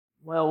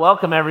Well,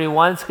 welcome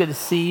everyone. It's good to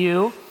see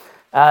you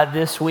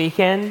this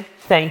weekend.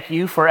 Thank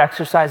you for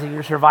exercising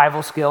your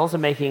survival skills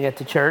and making it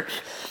to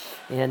church.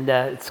 And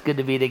it's good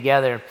to be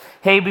together.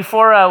 Hey,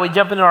 before we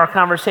jump into our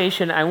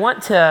conversation, I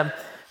want to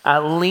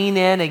lean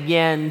in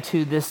again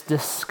to this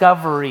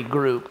discovery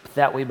group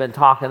that we've been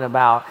talking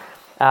about.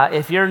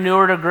 If you're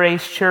newer to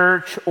Grace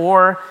Church,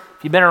 or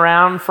if you've been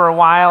around for a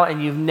while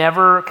and you've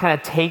never kind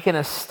of taken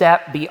a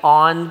step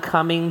beyond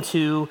coming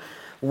to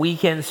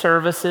weekend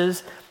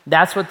services,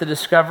 that's what the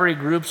discovery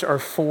groups are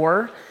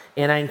for,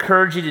 and I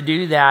encourage you to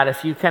do that.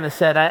 If you kind of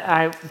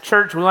said,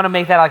 church, we want to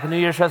make that like a New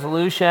Year's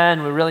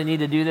resolution, we really need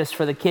to do this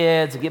for the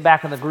kids, get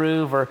back in the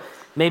groove, or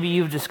maybe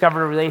you've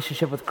discovered a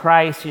relationship with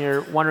Christ and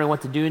you're wondering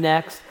what to do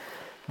next,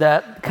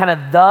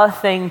 the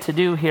thing to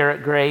do here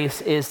at Grace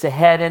is to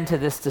head into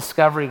this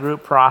discovery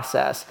group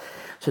process.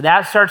 So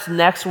that starts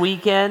next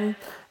weekend.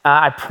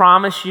 I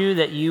promise you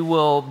that you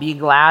will be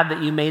glad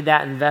that you made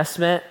that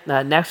investment.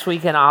 Next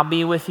weekend, I'll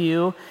be with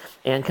you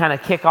and kind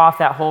of kick off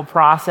that whole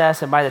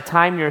process. And by the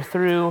time you're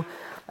through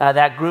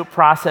that group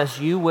process,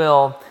 you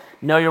will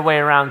know your way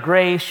around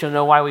Grace. You'll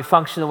know why we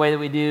function the way that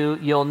we do.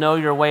 You'll know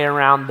your way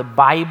around the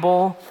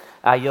Bible.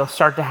 You'll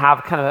start to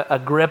have kind of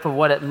a grip of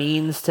what it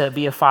means to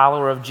be a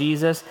follower of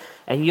Jesus.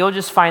 And you'll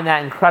just find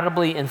that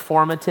incredibly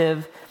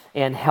informative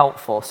and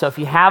helpful. So if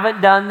you haven't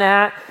done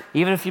that,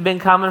 even if you've been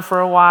coming for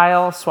a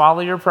while,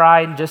 swallow your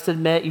pride and just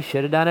admit you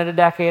should have done it a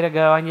decade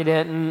ago and you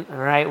didn't. All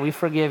right, we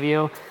forgive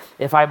you.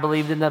 If I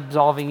believed in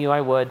absolving you,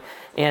 I would.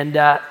 And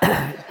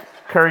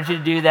encourage you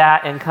to do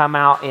that and come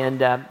out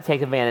and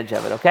take advantage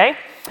of it, okay?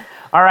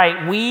 All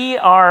right, we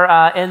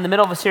are in the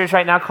middle of a series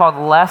right now called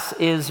Less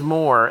is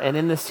More. And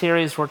in this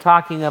series, we're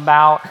talking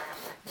about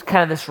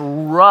kind of this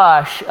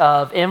rush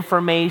of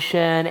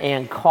information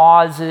and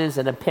causes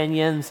and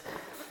opinions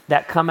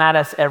that come at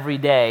us every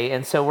day.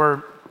 And so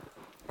we're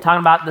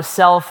talking about the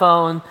cell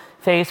phone,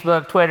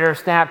 Facebook, Twitter,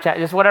 Snapchat,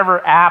 just whatever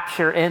apps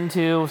you're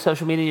into,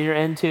 social media you're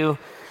into,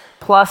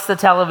 plus the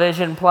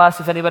television,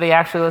 plus if anybody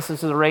actually listens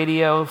to the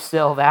radio,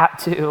 still that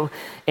too.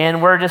 And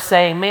we're just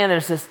saying, man,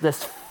 there's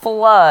this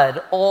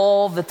flood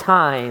all the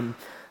time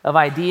of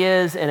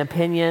ideas and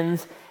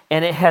opinions,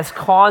 and it has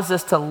caused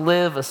us to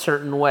live a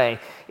certain way.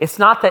 It's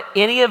not that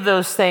any of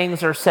those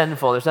things are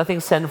sinful. There's nothing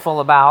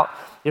sinful about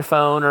your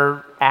phone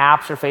or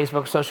apps or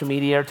Facebook or social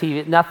media or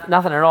TV,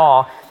 nothing at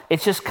all.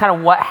 It's just kind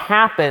of what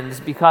happens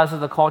because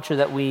of the culture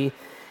that we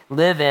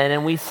live in.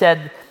 And we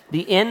said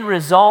the end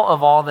result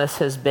of all this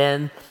has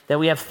been that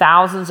we have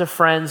thousands of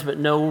friends but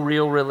no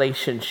real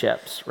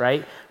relationships,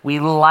 right? We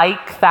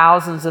like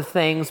thousands of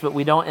things but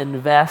we don't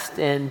invest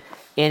in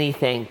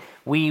anything.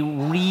 We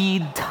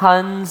read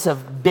tons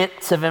of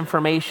bits of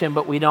information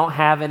but we don't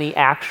have any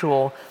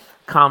actual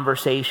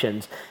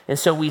conversations. And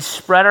so we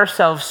spread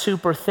ourselves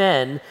super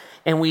thin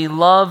and we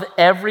love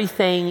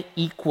everything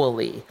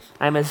equally.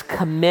 I'm as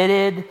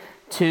committed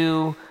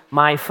to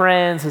my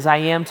friends as I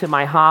am to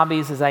my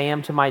hobbies, as I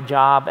am to my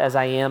job, as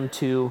I am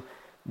to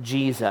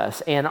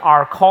Jesus. And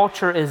our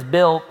culture is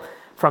built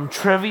from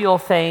trivial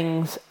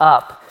things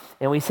up.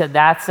 And we said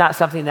that's not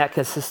something that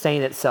can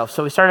sustain itself.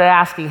 So we started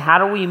asking, how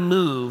do we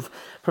move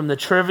from the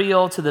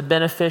trivial to the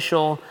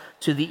beneficial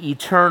to the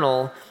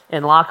eternal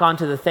and lock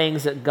onto the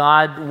things that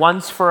God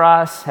wants for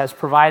us, has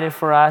provided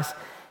for us,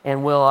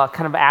 and will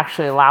kind of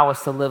actually allow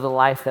us to live the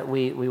life that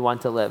we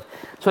want to live.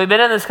 So we've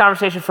been in this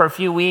conversation for a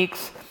few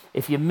weeks.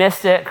 If you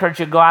missed it, I encourage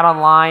you to go out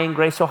online,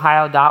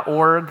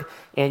 graceohio.org,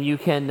 and you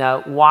can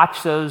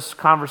watch those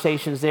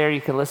conversations there.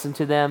 You can listen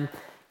to them,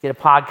 get a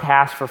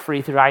podcast for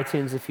free through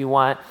iTunes if you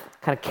want,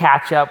 kind of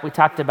catch up. We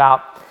talked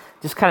about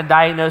just kind of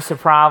diagnose the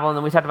problem,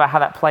 and we talked about how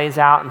that plays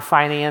out in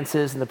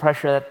finances and the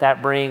pressure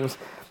that brings.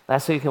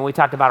 Last week, we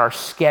talked about our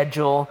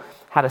schedule,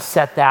 how to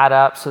set that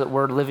up so that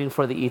we're living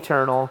for the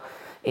eternal,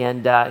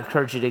 and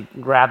encourage you to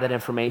grab that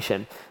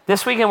information.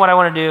 This weekend, what I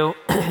want to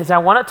do is I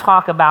want to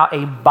talk about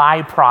a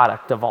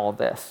byproduct of all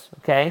this,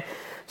 okay?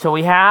 So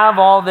we have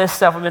all this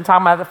stuff. We've been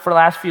talking about it for the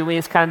last few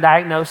weeks, kind of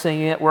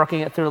diagnosing it,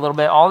 working it through a little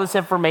bit, all this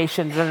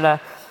information,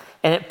 and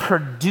it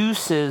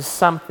produces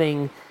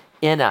something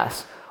in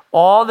us.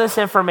 All this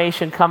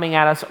information coming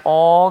at us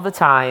all the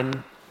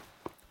time,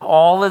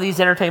 all of these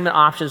entertainment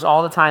options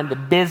all the time, the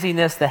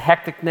busyness, the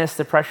hecticness,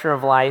 the pressure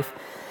of life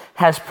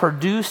has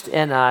produced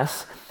in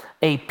us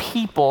a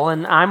people,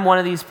 and I'm one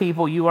of these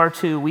people, you are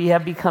too. We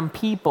have become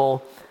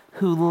people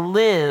who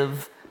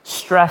live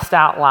stressed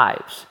out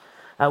lives.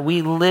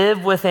 We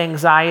live with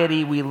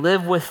anxiety, we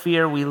live with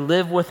fear, we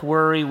live with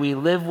worry, we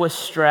live with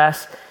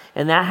stress,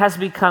 and that has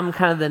become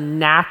kind of the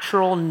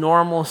natural,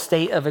 normal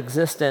state of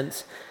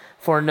existence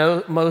for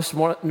most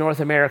North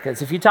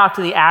Americans. If you talk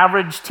to the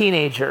average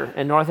teenager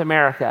in North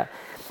America,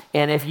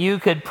 and if you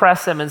could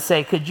press them and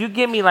say, could you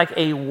give me like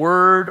a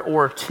word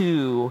or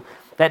two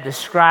that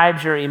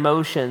describes your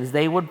emotions,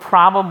 they would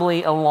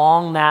probably,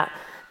 along that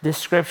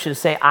description,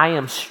 say, I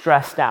am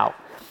stressed out.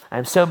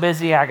 I'm so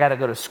busy, I got to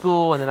go to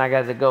school, and then I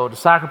got to go to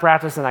soccer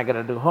practice, and I got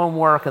to do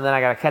homework, and then I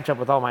got to catch up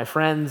with all my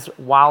friends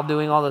while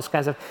doing all those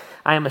kinds of stuff.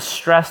 I am a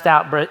stressed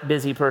out,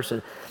 busy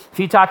person. If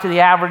you talk to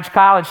the average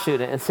college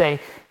student and say,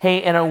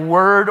 hey, in a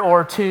word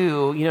or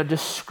two,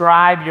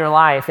 describe your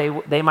life,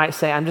 they might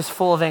say, I'm just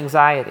full of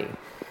anxiety.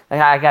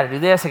 I got to do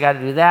this, I got to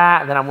do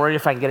that, and then I'm worried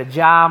if I can get a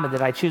job, and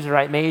did I choose the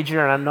right major,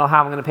 and I don't know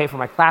how I'm going to pay for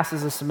my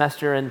classes this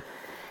semester. And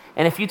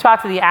if you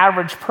talk to the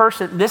average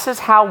person, this is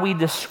how we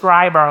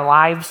describe our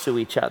lives to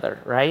each other,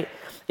 right?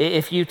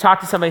 If you talk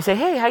to somebody and say,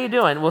 hey, how you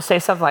doing? We'll say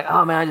something like,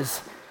 oh man,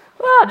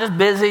 just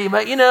busy,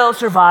 but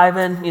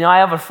surviving. I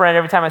have a friend,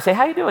 every time I say,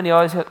 how you doing?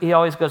 He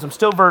always goes, I'm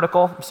still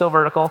vertical.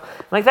 I'm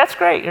like, that's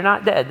great, you're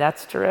not dead,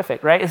 that's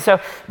terrific, right? And so,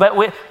 but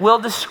we'll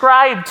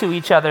describe to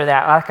each other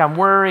that, like I'm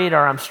worried,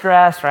 or I'm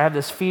stressed, or I have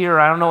this fear, or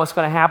I don't know what's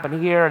gonna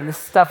happen here, and this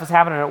stuff is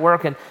happening at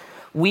work, and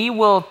we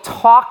will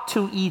talk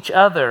to each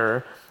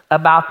other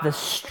about the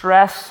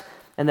stress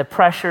and the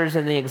pressures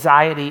and the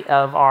anxiety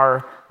of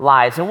our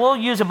lives. And we'll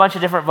use a bunch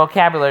of different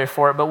vocabulary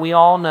for it, but we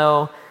all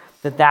know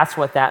that that's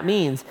what that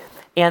means.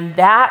 And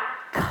that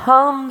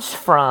comes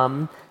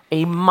from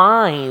a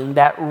mind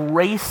that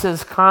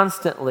races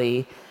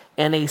constantly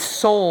and a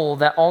soul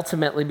that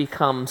ultimately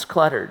becomes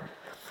cluttered.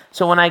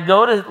 So when I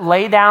go to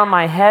lay down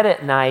my head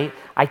at night,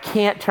 I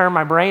can't turn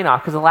my brain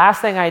off, because the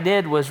last thing I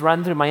did was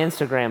run through my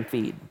Instagram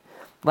feed.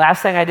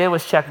 Last thing I did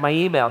was check my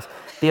emails.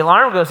 The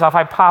alarm goes off,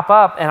 I pop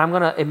up, and I'm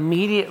going to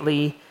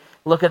immediately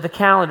look at the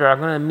calendar. I'm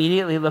going to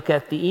immediately look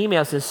at the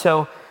emails. And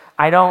so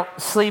I don't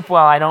sleep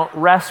well, I don't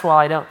rest well,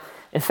 I don't.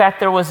 In fact,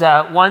 there was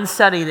one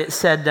study that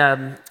said,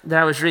 that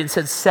I was reading,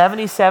 said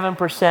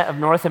 77% of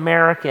North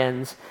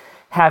Americans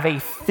have a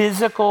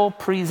physical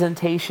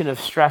presentation of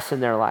stress in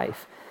their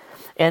life.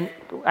 And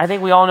I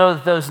think we all know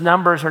that those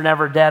numbers are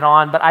never dead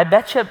on, but I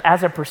bet you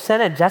as a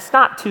percentage, that's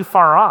not too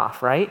far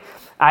off, right?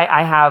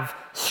 I have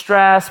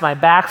stress, my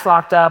back's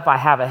locked up, I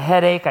have a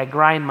headache, I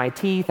grind my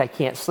teeth, I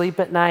can't sleep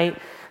at night.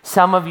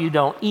 Some of you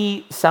don't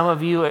eat. Some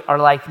of you are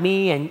like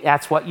me, and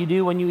that's what you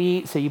do when you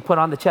eat, so you put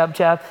on the chub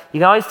chub. You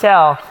can always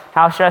tell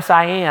how stressed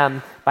I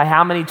am by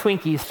how many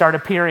Twinkies start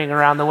appearing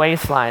around the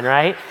waistline,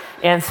 right?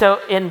 And so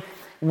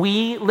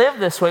we live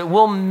this way.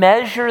 We'll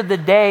measure the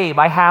day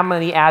by how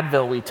many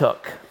Advil we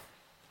took,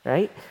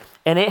 right?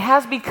 And it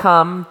has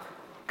become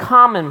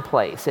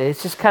commonplace.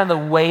 It's just kind of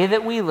the way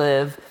that we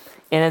live,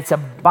 and it's a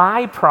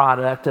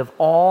byproduct of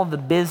all the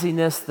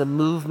busyness, the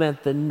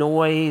movement, the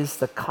noise,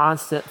 the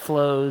constant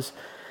flows.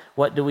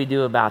 What do we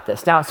do about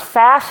this? Now, it's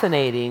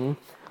fascinating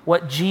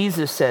what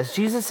Jesus says.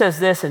 Jesus says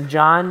this in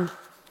John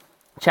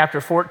chapter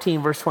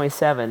 14, verse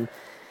 27.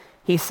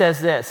 He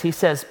says this. He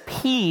says,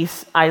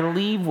 peace I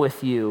leave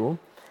with you,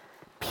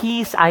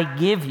 peace I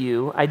give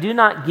you. I do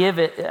not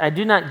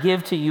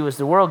give to you as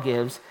the world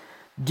gives.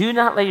 Do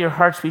not let your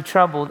hearts be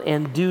troubled,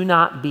 and do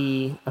not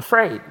be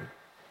afraid.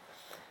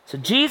 So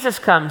Jesus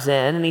comes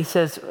in and he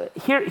says,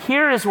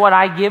 here is what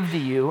I give to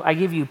you. I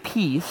give you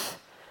peace.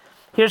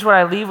 Here's what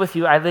I leave with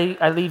you. I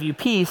leave you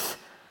peace.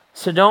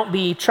 So don't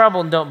be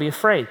troubled and don't be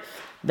afraid.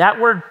 That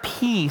word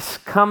peace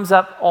comes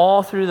up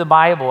all through the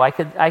Bible. I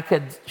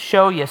could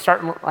show you,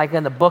 starting like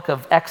in the book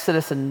of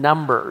Exodus and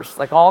Numbers,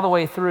 like all the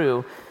way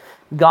through.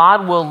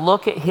 God will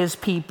look at his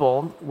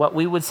people, what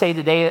we would say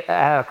today,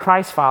 a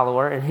Christ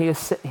follower, and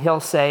he'll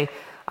say,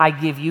 I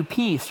give you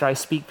peace, or I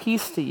speak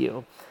peace to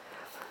you.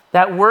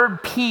 That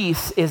word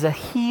peace is a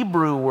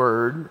Hebrew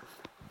word,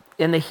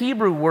 and the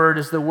Hebrew word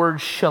is the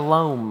word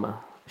shalom.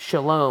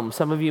 Shalom.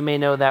 Some of you may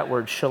know that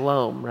word,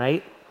 shalom,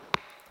 right?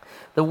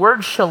 The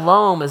word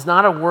shalom is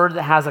not a word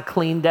that has a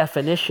clean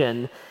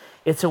definition.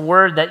 It's a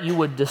word that you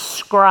would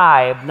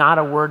describe, not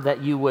a word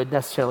that you would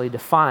necessarily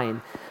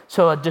define.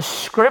 So a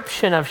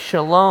description of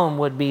shalom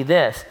would be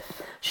this.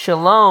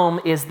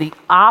 Shalom is the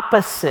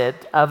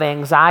opposite of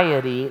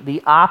anxiety,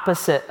 the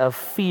opposite of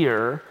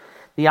fear,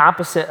 the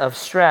opposite of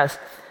stress.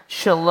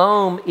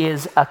 Shalom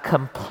is a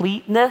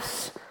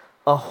completeness,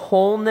 a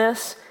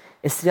wholeness.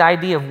 It's the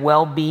idea of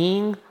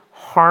well-being,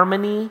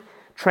 harmony,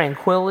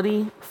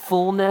 tranquility,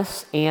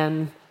 fullness,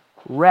 and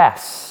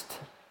rest.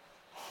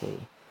 Okay.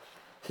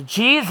 So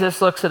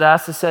Jesus looks at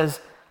us and says,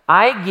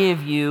 I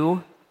give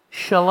you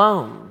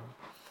shalom.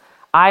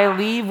 I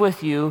leave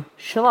with you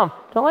shalom.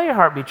 Don't let your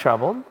heart be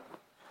troubled.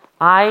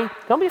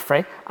 Don't be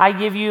afraid. I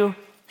give you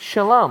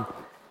shalom.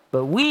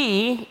 But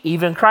we,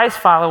 even Christ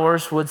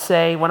followers, would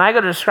say, when I go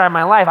to describe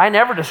my life, I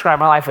never describe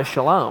my life as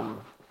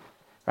shalom.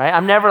 Right?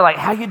 I'm never like,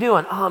 how you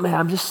doing? Oh man,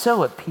 I'm just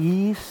so at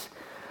peace.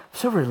 I'm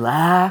so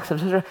relaxed.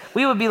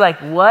 We would be like,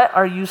 what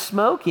are you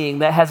smoking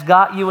that has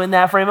got you in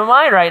that frame of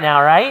mind right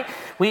now, right?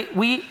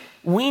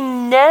 We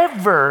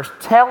never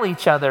tell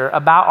each other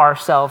about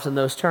ourselves in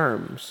those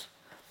terms.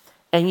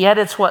 And yet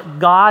it's what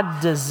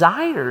God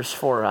desires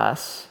for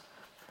us.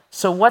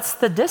 So what's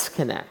the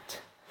disconnect?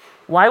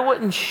 Why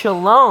wouldn't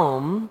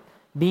shalom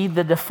be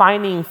the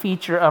defining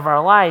feature of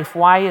our life?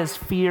 Why is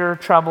fear,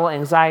 trouble,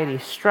 anxiety,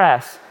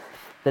 stress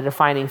the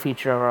defining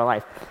feature of our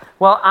life?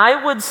 Well,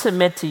 I would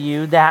submit to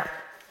you that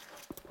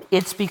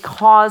it's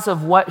because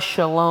of what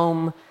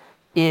shalom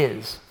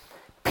is.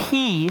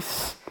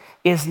 Peace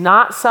is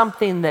not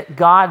something that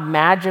God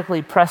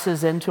magically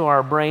presses into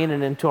our brain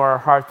and into our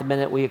heart the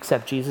minute we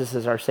accept Jesus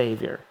as our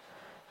Savior,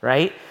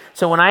 right?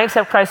 So when I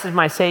accept Christ as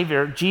my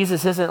Savior,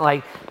 Jesus isn't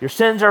like, your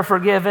sins are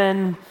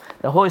forgiven,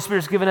 the Holy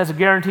Spirit's given us a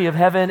guarantee of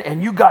heaven,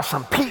 and you got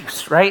some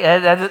peace, right?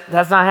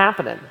 That's not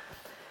happening.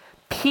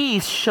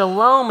 Peace,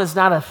 shalom, is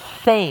not a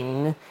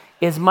thing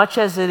as much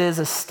as it is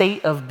a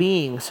state of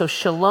being. So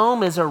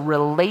shalom is a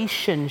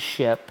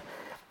relationship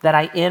that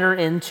I enter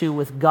into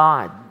with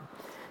God.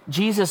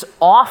 Jesus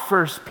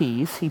offers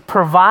peace, he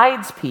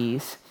provides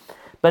peace,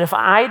 but if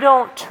I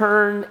don't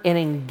turn and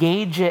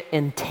engage it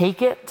and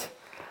take it,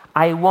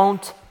 I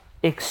won't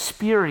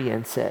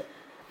experience it.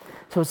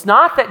 So it's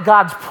not that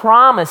God's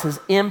promise is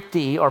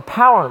empty or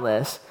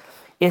powerless,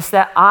 it's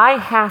that I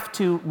have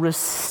to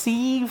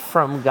receive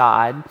from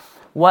God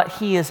what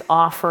he is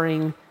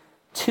offering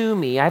to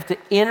me. I have to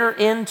enter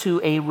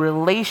into a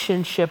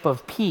relationship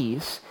of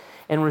peace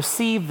and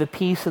receive the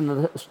peace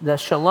and the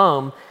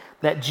shalom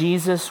that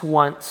Jesus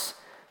wants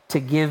to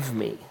give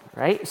me,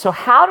 right? So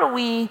how do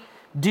we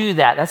do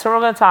that? That's what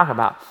we're going to talk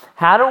about.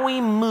 How do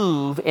we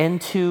move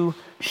into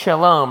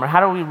shalom, or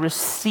how do we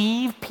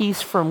receive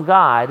peace from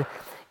God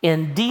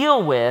and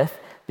deal with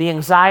the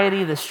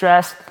anxiety, the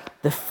stress,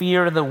 the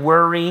fear, the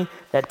worry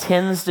that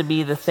tends to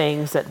be the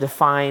things that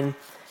define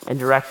and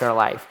direct our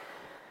life?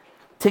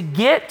 To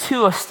get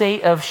to a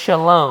state of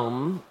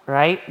shalom,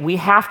 right, we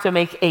have to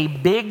make a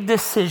big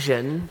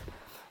decision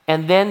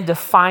and then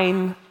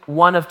define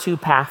one of two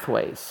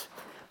pathways.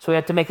 So we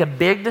have to make a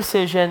big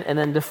decision and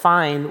then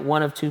define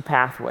one of two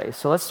pathways.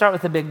 So let's start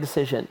with the big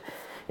decision.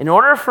 In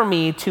order for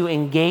me to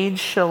engage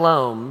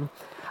shalom,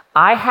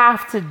 I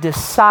have to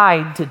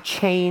decide to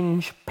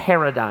change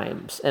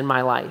paradigms in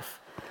my life.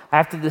 I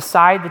have to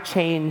decide to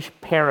change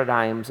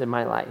paradigms in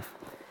my life.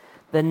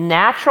 The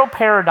natural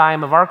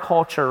paradigm of our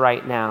culture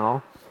right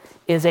now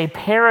is a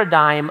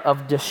paradigm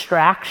of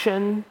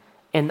distraction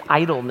and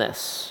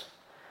idleness.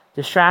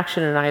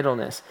 Distraction and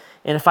idleness.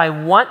 And if I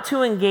want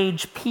to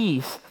engage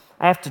peace,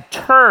 I have to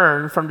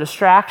turn from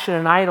distraction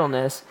and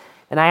idleness,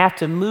 and I have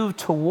to move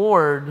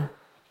toward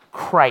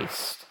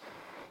Christ.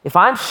 If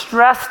I'm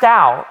stressed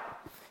out,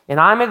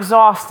 and I'm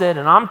exhausted,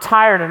 and I'm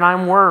tired, and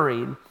I'm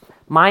worried,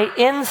 my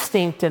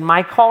instinct in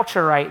my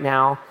culture right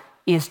now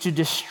is to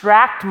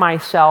distract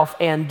myself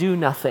and do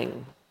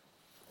nothing.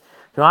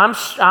 So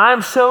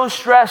I'm so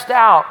stressed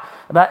out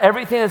about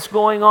everything that's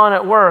going on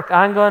at work,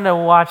 I'm going to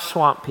watch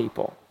Swamp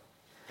People.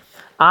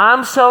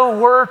 I'm so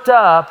worked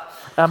up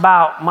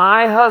about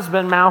my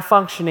husband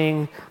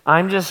malfunctioning,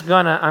 I'm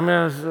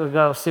gonna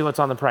go see what's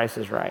on The Price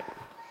is Right,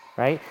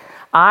 right?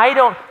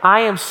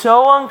 I am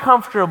so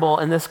uncomfortable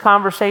in this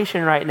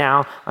conversation right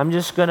now, I'm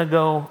just gonna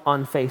go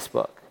on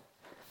Facebook.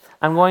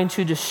 I'm going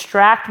to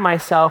distract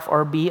myself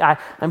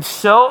I'm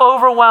so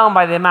overwhelmed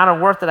by the amount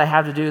of work that I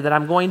have to do that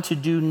I'm going to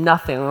do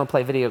nothing. I'm going to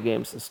play video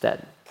games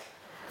instead.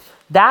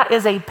 That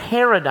is a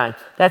paradigm.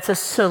 That's a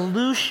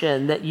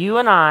solution that you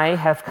and I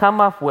have come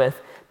up with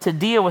to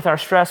deal with our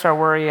stress, our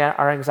worry,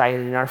 our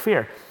anxiety, and our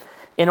fear.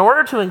 In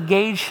order to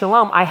engage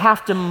shalom, I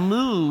have to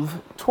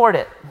move toward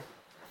it.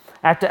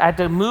 I have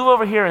to move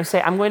over here and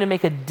say, I'm going to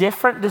make a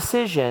different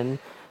decision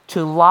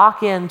to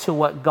lock into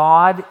what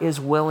God is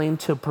willing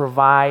to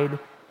provide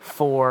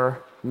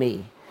for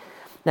me.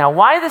 Now,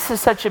 why this is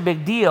such a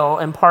big deal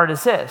in part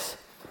is this.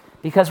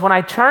 Because when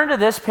I turn to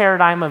this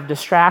paradigm of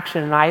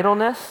distraction and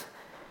idleness,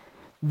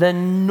 the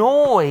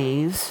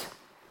noise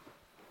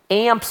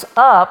amps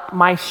up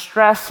my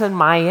stress and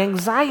my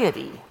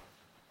anxiety,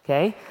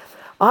 okay?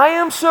 I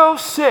am so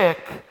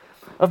sick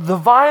of the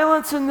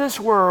violence in this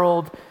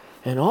world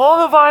and all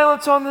the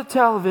violence on the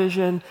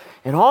television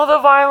and all the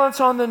violence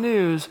on the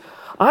news.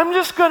 I'm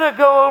just going to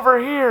go over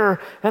here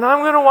and I'm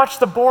going to watch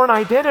The Bourne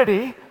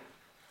Identity,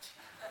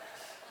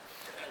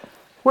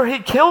 where he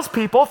kills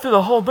people through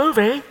the whole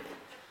movie,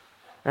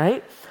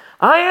 right?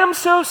 I am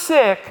so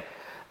sick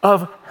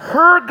of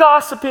her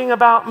gossiping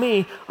about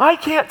me. I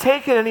can't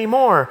take it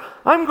anymore.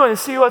 I'm going to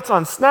see what's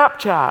on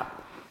Snapchat.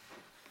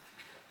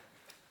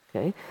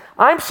 Okay?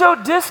 I'm so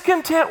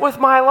discontent with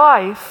my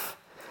life.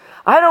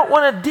 I don't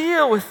want to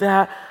deal with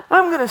that.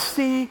 I'm going to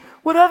see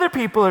what other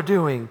people are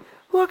doing.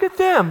 Look at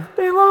them.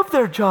 They love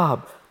their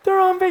job.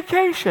 They're on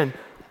vacation.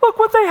 Look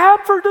what they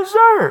had for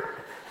dessert.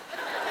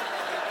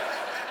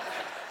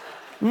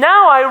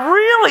 Now I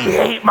really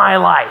hate my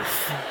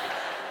life.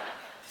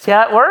 See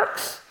how it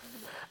works?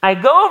 I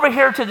go over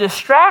here to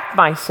distract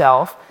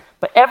myself,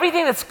 but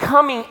everything that's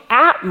coming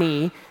at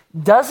me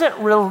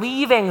doesn't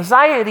relieve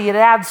anxiety, it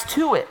adds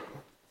to it.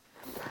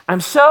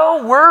 I'm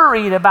so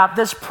worried about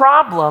this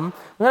problem,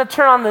 I'm going to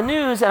turn on the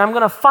news and I'm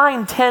going to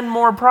find 10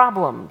 more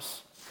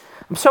problems.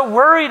 I'm so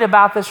worried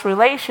about this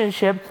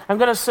relationship, I'm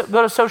going to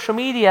go to social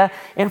media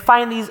and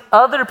find these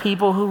other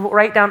people who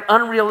write down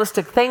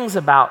unrealistic things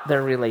about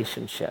their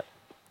relationship.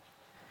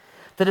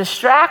 The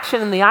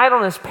distraction and the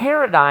idleness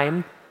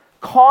paradigm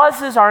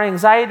causes our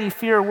anxiety,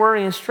 fear,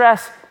 worry, and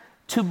stress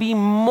to be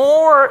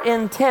more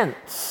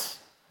intense.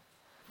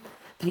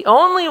 The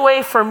only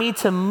way for me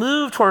to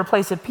move toward a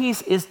place of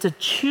peace is to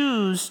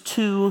choose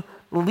to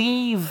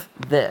leave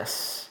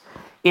this.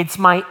 It's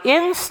my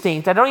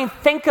instinct. I don't even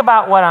think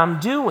about what I'm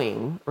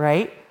doing,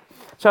 right?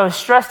 So I was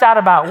stressed out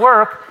about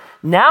work.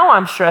 Now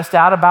I'm stressed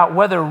out about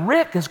whether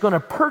Rick is going to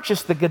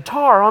purchase the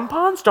guitar on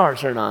Pawn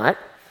Stars or not.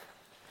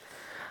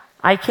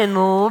 I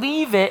can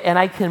leave it and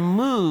I can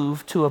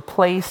move to a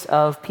place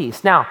of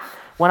peace. Now,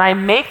 when I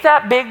make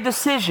that big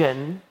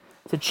decision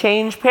to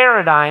change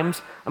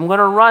paradigms, I'm going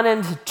to run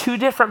into two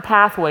different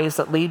pathways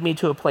that lead me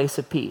to a place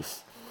of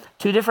peace.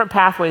 Two different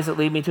pathways that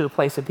lead me to a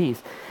place of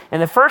peace.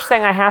 And the first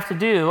thing I have to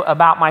do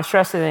about my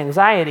stress and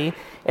anxiety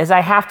is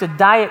I have to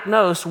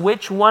diagnose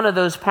which one of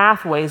those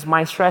pathways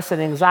my stress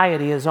and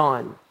anxiety is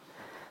on.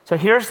 So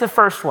here's the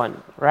first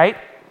one, right?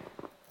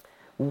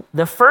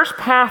 The first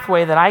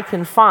pathway that I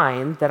can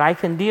find, that I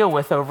can deal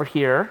with over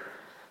here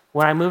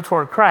when I move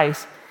toward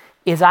Christ,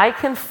 is I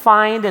can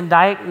find and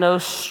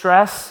diagnose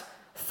stress,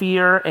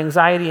 fear,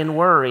 anxiety, and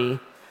worry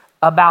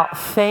about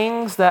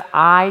things that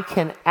I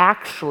can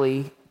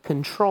actually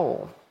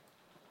control.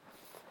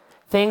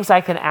 Things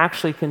I can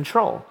actually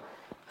control.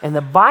 And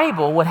the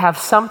Bible would have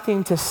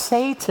something to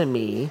say to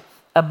me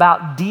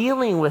about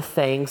dealing with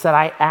things that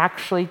I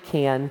actually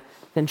can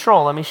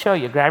control. Let me show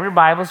you. Grab your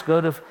Bibles,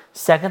 go to 2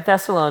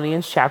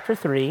 Thessalonians chapter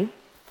 3.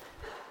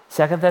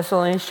 2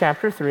 Thessalonians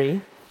chapter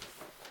 3.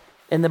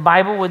 And the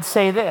Bible would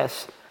say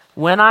this: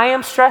 when I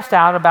am stressed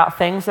out about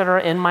things that are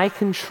in my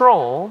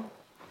control,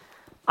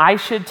 I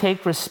should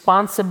take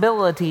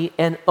responsibility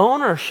and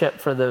ownership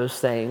for those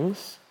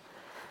things,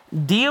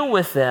 deal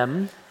with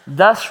them,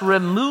 thus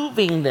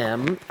removing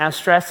them as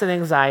stress and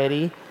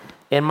anxiety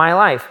in my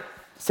life.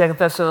 2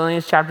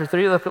 Thessalonians chapter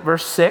 3, look at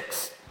verse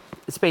 6.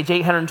 It's page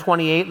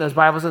 828 in those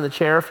Bibles in the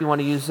chair if you want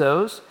to use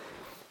those.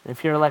 And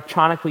if you're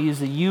electronic, we use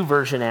the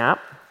YouVersion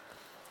app.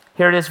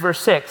 Here it is, verse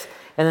 6.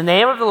 In the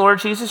name of the Lord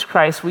Jesus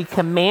Christ, we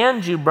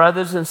command you,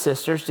 brothers and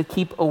sisters, to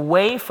keep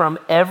away from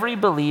every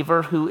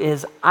believer who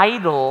is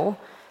idle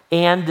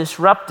and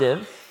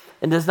disruptive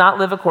and does not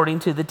live according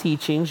to the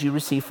teachings you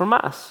receive from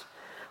us.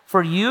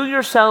 For you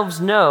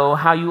yourselves know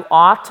how you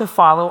ought to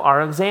follow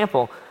our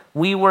example.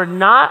 We were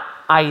not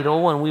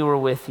idle when we were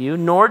with you,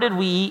 nor did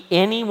we eat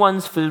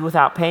anyone's food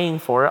without paying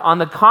for it. On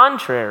the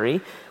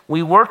contrary,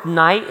 we worked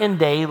night and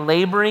day,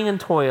 laboring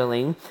and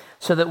toiling,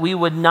 so that we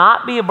would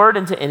not be a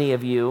burden to any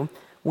of you.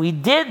 We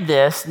did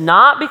this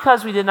not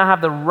because we did not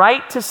have the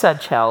right to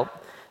such help,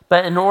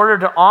 but in order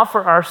to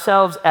offer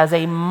ourselves as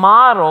a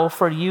model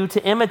for you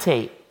to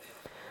imitate.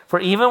 For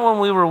even when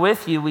we were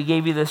with you, we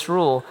gave you this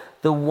rule: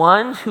 the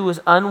one who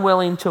is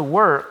unwilling to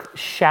work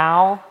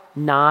shall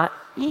not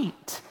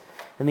eat.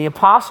 And the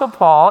Apostle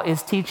Paul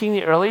is teaching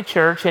the early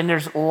church, and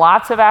there's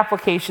lots of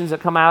applications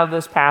that come out of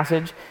this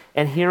passage,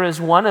 and here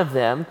is one of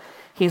them.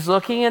 He's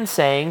looking and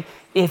saying,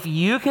 if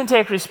you can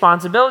take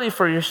responsibility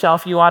for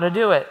yourself, you ought to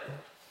do it.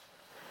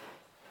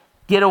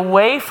 Get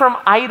away from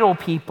idle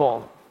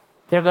people.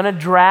 They're going to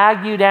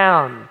drag you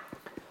down.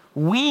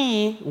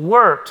 We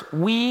worked,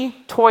 we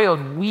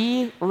toiled,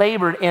 we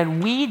labored,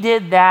 and we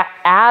did that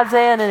as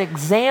an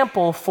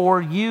example for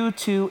you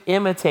to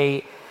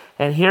imitate.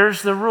 And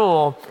here's the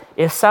rule: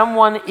 if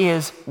someone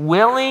is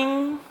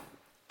willing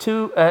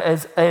to,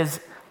 is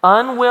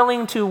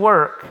unwilling to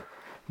work,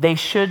 they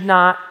should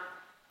not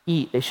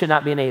eat. They should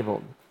not be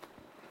enabled.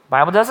 The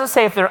Bible doesn't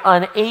say if they're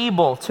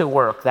unable to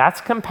work.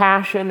 That's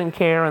compassion and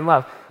care and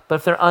love. But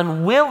if they're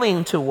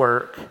unwilling to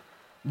work,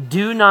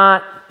 do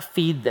not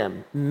feed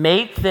them.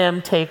 Make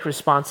them take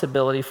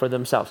responsibility for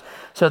themselves.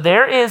 So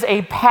there is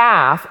a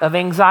path of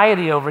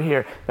anxiety over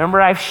here. Remember,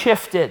 I've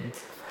shifted.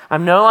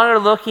 I'm no longer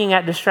looking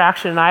at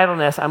distraction and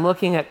idleness. I'm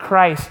looking at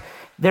Christ.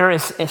 There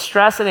is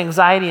stress and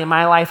anxiety in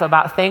my life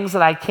about things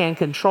that I can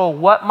control.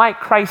 What might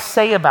Christ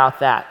say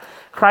about that?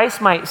 Christ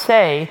might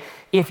say,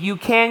 if you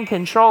can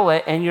control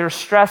it and your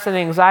stress and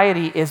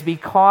anxiety is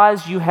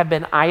because you have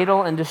been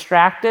idle and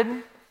distracted,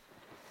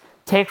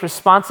 take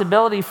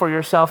responsibility for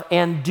yourself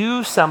and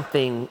do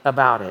something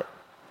about it.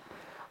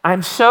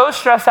 I'm so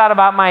stressed out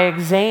about my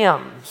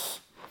exams.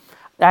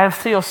 I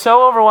feel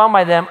so overwhelmed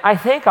by them. I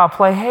think I'll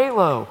play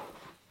Halo.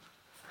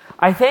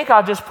 I think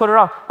I'll just put it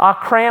off. I'll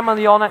cram on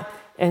the all night.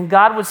 And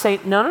God would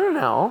say,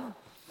 no.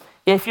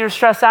 If you're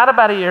stressed out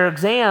about your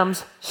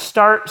exams,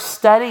 start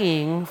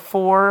studying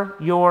for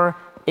your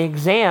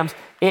exams.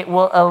 It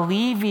will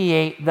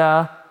alleviate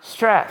the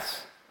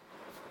stress.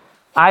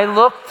 I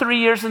look 3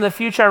 years in the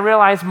future, I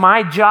realize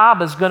my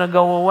job is going to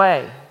go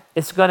away.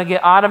 It's going to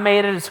get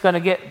automated. It's going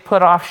to get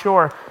put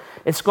offshore.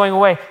 It's going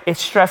away. It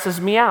stresses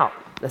me out.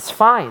 That's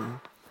fine.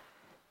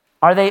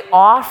 Are they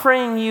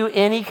offering you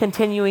any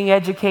continuing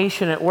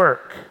education at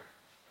work?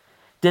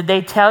 Did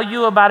they tell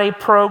you about a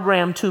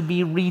program to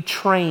be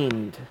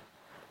retrained?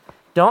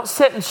 Don't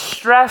sit and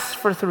stress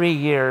for 3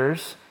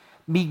 years.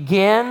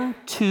 Begin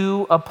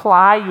to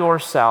apply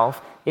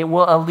yourself. It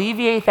will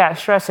alleviate that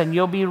stress and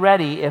you'll be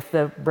ready if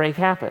the break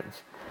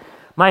happens.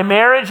 My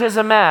marriage is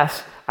a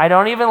mess. I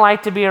don't even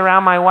like to be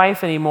around my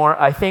wife anymore.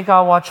 I think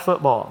I'll watch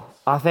football.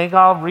 I think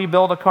I'll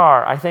rebuild a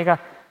car.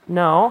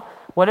 No.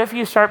 What if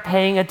you start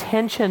paying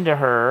attention to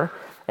her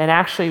and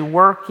actually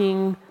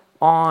working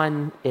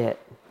on it?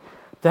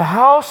 The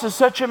house is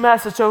such a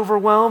mess, it's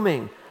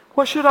overwhelming.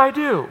 What should I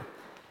do?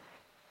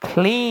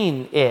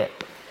 Clean it.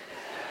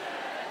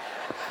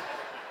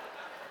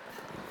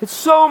 It's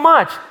so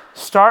much.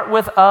 Start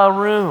with a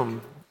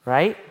room,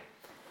 right?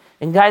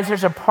 And guys,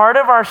 there's a part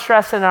of our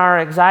stress and our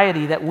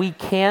anxiety that we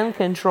can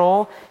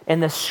control,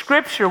 and the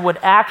scripture would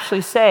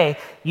actually say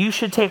you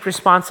should take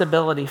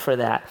responsibility for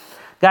that.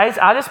 Guys,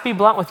 I'll just be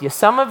blunt with you.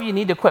 Some of you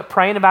need to quit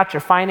praying about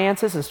your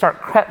finances and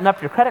start cutting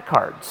up your credit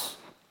cards.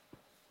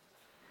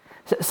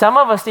 Some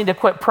of us need to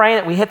quit praying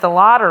that we hit the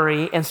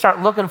lottery and start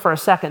looking for a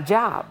second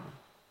job.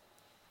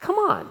 Come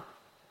on.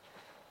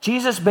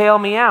 Jesus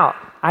bailed me out.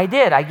 I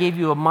did. I gave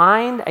you a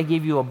mind. I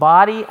gave you a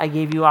body. I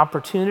gave you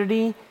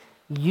opportunity.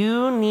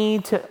 You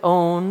need to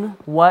own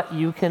what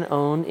you can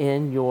own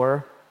in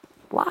your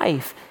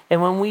life.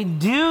 And when we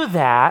do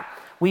that,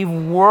 we've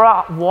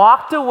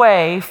walked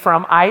away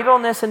from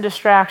idleness and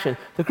distraction.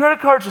 The credit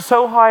cards are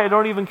so high, I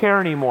don't even care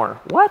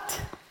anymore.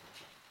 What?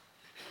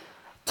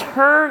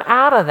 Turn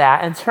out of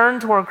that and turn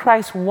toward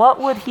Christ. What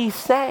would he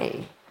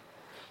say?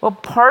 Well,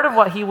 part of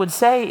what he would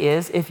say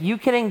is, if you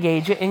can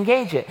engage it,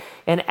 engage it.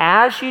 And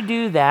as you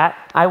do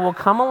that, I will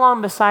come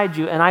along beside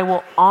you and I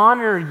will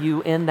honor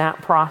you in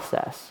that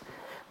process.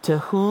 To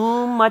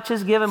whom much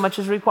is given, much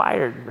is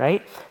required,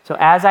 right? So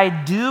as I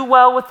do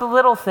well with the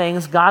little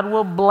things, God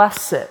will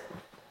bless it,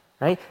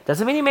 right?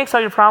 Doesn't mean he makes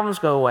all your problems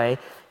go away.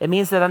 It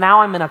means that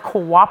now I'm in a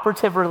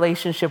cooperative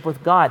relationship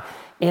with God.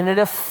 And it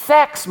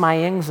affects my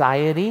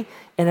anxiety,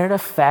 and it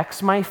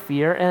affects my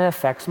fear, and it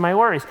affects my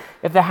worries.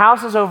 If the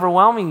house is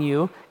overwhelming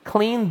you,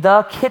 clean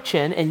the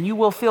kitchen, and you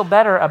will feel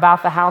better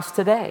about the house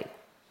today.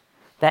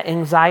 That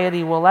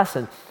anxiety will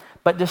lessen.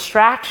 But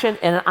distraction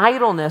and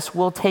idleness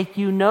will take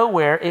you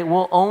nowhere. It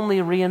will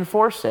only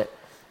reinforce it,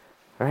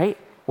 right?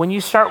 When you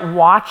start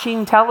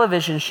watching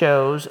television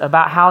shows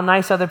about how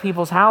nice other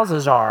people's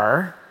houses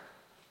are,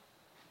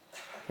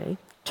 okay,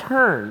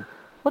 turn.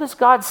 What does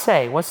God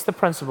say? What's the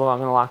principle? I'm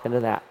going to lock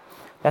into that.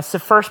 That's the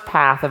first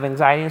path of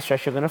anxiety and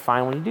stress you're going to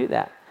find when you do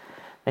that.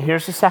 Now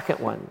here's the second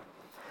one.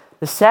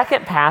 The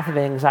second path of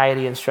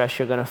anxiety and stress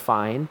you're going to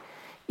find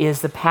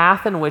is the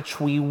path in which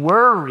we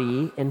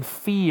worry and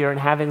fear and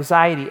have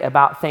anxiety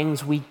about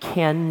things we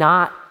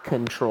cannot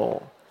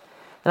control.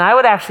 And I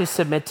would actually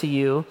submit to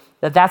you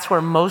that that's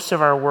where most of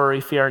our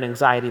worry, fear, and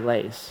anxiety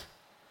lays.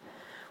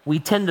 We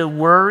tend to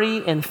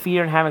worry and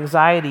fear and have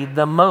anxiety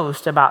the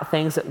most about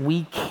things that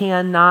we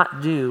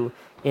cannot do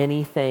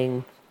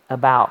anything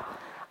about.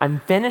 I'm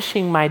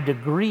finishing my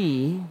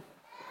degree.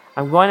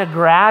 I'm going to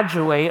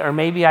graduate, or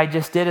maybe I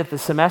just did at the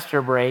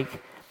semester break,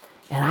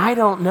 and I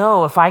don't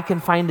know if I can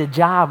find a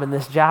job in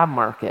this job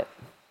market.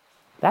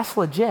 That's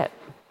legit,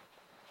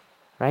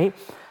 right?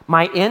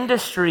 My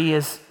industry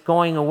is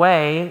going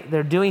away.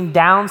 They're doing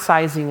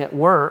downsizing at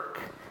work.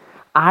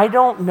 I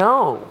don't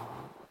know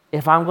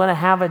if I'm going to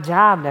have a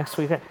job next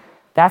week.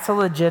 That's a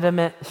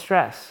legitimate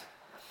stress.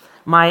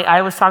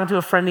 I was talking to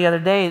a friend the other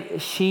day.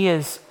 She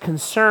is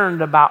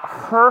concerned about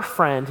her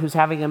friend who's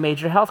having a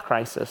major health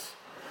crisis.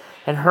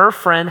 And her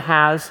friend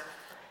has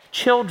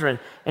children.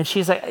 And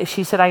she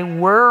said, I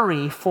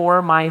worry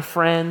for my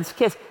friend's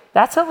kids.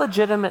 That's a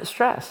legitimate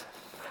stress.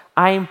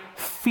 I'm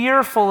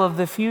fearful of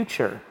the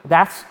future.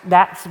 That's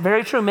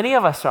very true. Many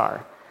of us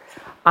are.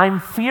 I'm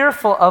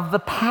fearful of the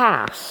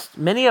past.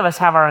 Many of us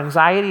have our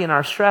anxiety and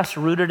our stress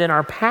rooted in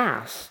our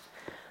past.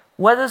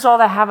 What does all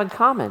that have in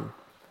common?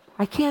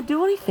 I can't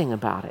do anything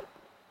about it.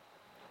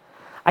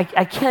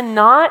 I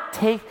cannot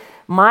take,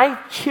 my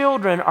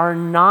children are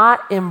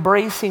not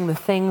embracing the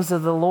things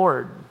of the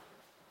Lord.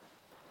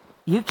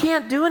 You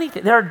can't do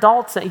anything. They're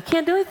adults. You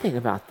can't do anything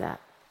about that.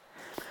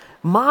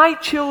 My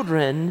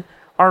children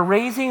are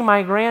raising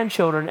my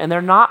grandchildren and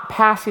they're not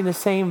passing the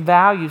same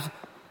values.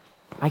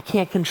 I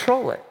can't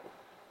control it.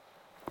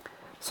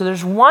 So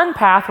there's one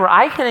path where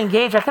I can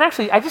engage.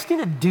 I just need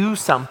to do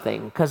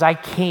something because I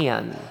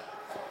can.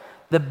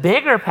 The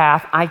bigger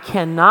path, I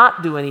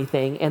cannot do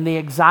anything, and the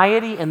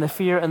anxiety and the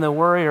fear and the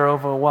worry are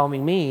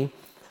overwhelming me.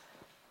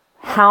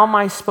 How am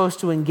I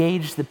supposed to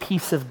engage the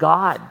peace of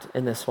God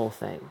in this whole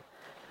thing?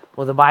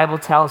 Well, the Bible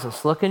tells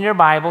us. Look in your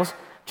Bibles,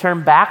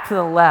 turn back to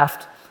the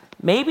left,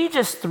 maybe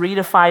just 3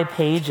 to 5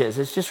 pages.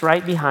 It's just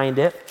right behind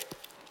it,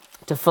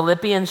 to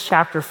Philippians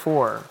chapter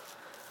 4.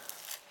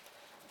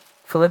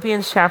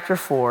 Philippians chapter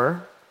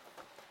 4,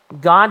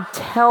 God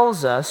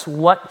tells us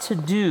what to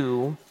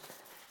do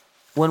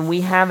when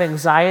we have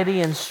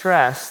anxiety and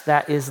stress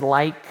that is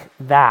like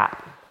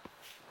that.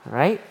 All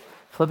right?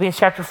 Philippians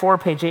chapter 4,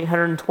 page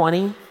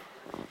 820.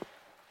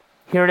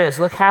 Here it is.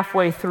 Look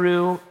halfway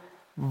through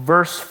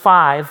verse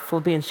 5,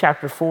 Philippians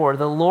chapter 4.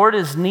 The Lord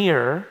is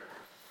near.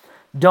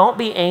 Don't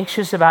be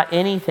anxious about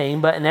anything,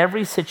 but in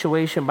every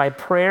situation, by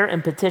prayer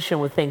and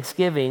petition with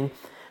thanksgiving,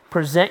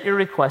 present your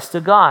requests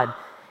to God.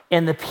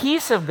 And the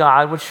peace of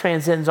God, which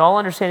transcends all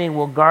understanding,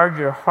 will guard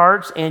your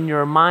hearts and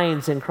your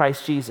minds in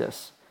Christ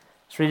Jesus.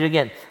 Let's read it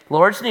again.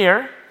 Lord's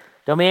near.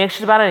 Don't be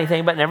anxious about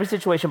anything, but in every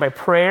situation, by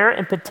prayer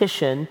and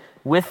petition,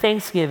 with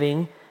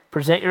thanksgiving,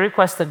 present your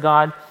requests to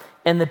God.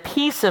 And the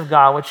peace of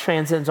God, which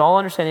transcends all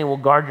understanding, will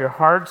guard your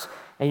hearts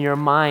and your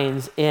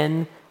minds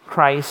in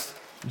Christ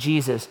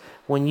Jesus.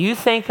 When you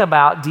think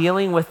about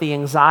dealing with the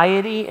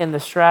anxiety and the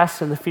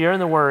stress and the fear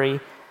and the worry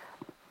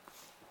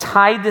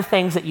tied to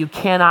things that you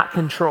cannot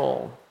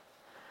control,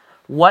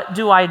 what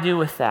do I do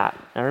with that?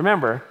 Now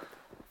remember,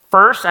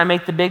 first I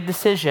make the big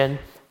decision.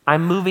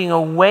 I'm moving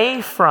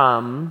away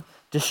from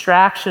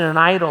distraction and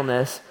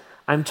idleness.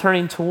 I'm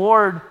turning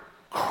toward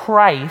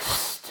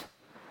Christ.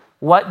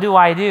 What do?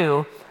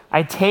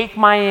 I take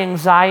my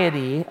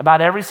anxiety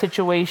about every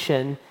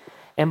situation,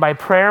 and by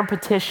prayer and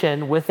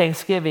petition with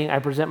thanksgiving, I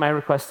present my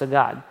request to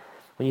God.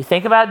 When you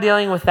think about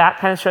dealing with that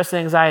kind of stress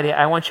and anxiety,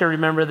 I want you to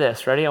remember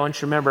this. Ready? I want you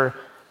to remember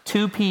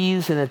 2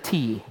 P's and a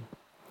T.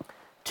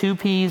 2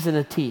 P's and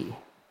a T,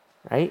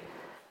 right?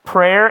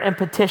 Prayer and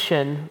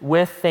petition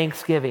with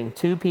thanksgiving.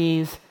 2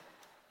 P's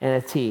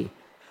and a T.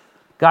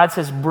 God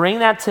says, bring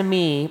that to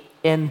me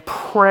in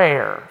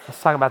prayer.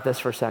 Let's talk about this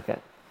for a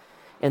second.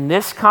 In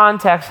this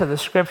context of the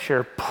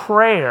scripture,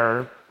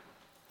 prayer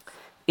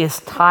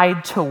is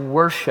tied to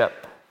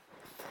worship.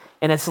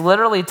 And it's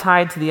literally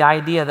tied to the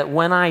idea that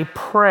when I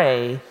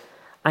pray,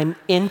 I'm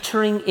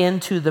entering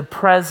into the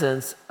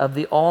presence of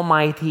the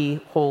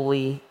Almighty,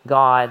 Holy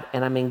God,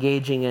 and I'm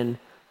engaging in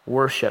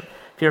worship.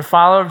 If you're a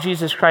follower of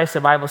Jesus Christ, the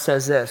Bible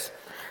says this.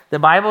 The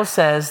Bible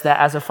says that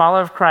as a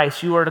follower of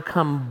Christ, you are to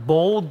come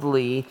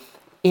boldly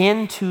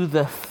into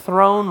the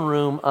throne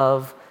room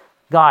of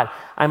God.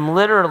 I'm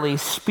literally,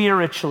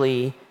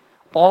 spiritually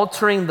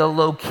altering the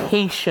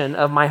location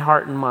of my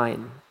heart and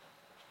mind.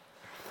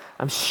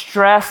 I'm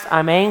stressed,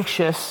 I'm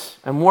anxious,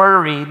 I'm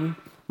worried.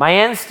 My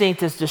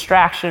instinct is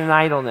distraction and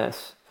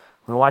idleness.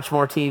 I'm going to watch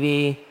more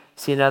TV,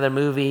 see another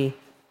movie,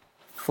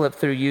 flip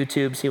through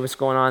YouTube, see what's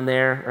going on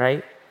there,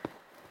 right?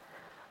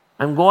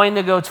 I'm going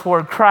to go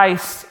toward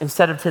Christ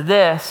instead of to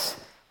this,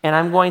 and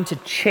I'm going to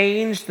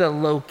change the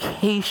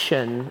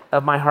location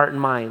of my heart and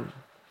mind.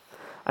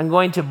 I'm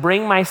going to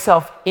bring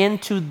myself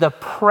into the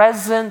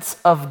presence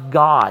of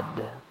God.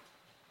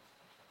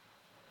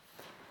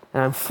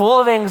 And I'm full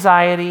of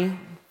anxiety,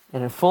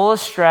 and I'm full of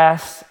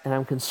stress, and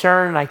I'm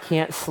concerned, and I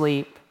can't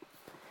sleep.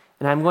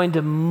 And I'm going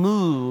to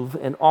move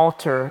and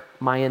alter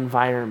my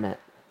environment.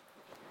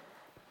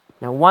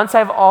 Now, once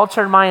I've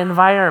altered my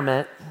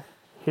environment,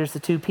 here's the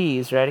 2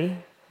 P's, ready?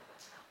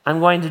 I'm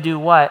going to do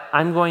what?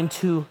 I'm going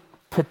to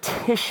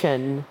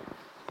petition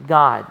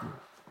God.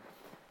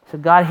 So,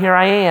 God, here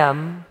I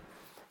am.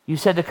 You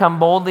said to come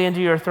boldly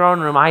into your throne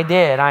room. I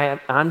did.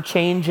 I'm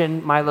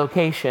changing my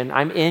location.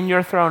 I'm in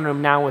your throne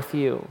room now with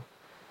you.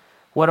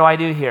 What do I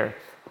do here?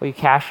 Well, you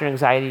cast your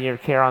anxiety and your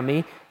care on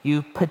me.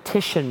 You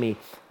petition me.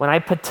 When I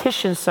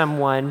petition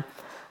someone,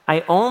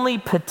 I only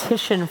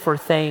petition for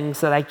things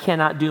that I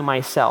cannot do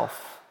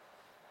myself,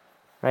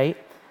 right?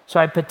 So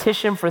I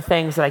petition for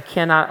things that I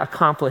cannot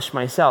accomplish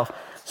myself.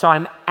 So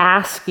I'm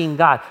asking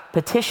God.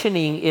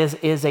 Petitioning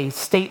is a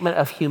statement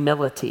of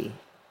humility.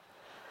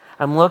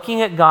 I'm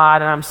looking at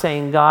God and I'm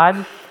saying,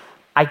 God,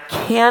 I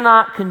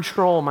cannot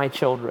control my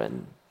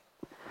children.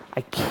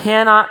 I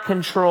cannot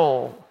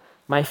control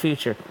my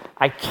future.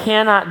 I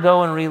cannot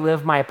go and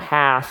relive my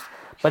past,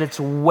 but it's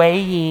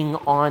weighing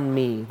on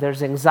me.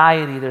 There's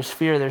anxiety, there's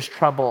fear, there's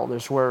trouble,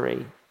 there's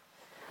worry.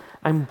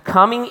 I'm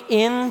coming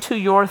into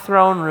your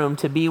throne room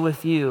to be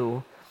with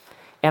you,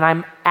 and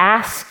I'm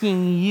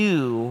asking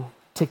you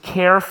to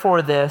care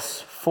for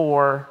this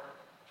for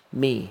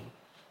me.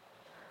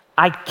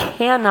 I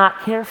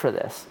cannot care for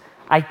this.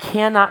 I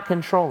cannot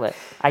control it.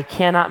 I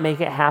cannot make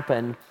it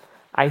happen.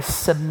 I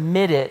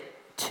submit it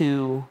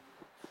to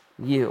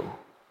you,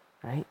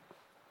 right?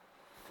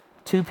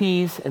 2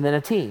 P's and then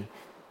a T.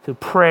 Through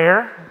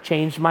prayer,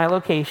 change my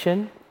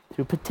location.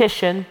 Through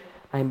petition,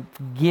 I'm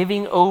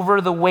giving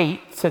over the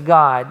weight to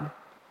God.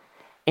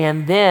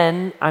 And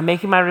then I'm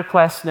making my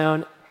request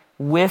known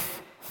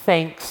with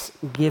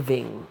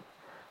thanksgiving.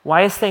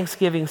 Why is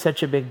Thanksgiving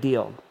such a big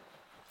deal?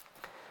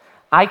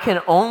 I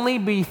can only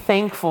be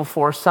thankful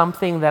for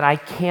something that I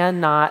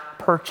cannot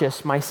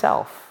purchase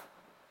myself,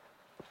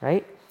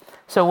 right?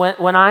 So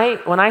when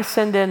I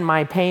send in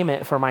my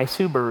payment for my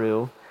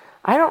Subaru,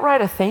 I don't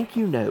write a thank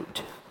you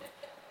note,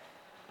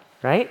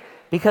 right?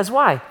 Because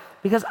why?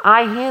 Because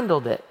I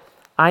handled it.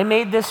 I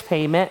made this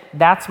payment.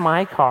 That's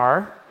my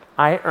car.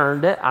 I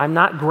earned it. I'm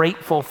not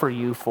grateful for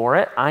you for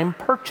it. I'm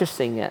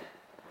purchasing it.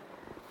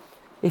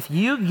 If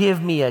you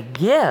give me a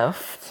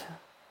gift,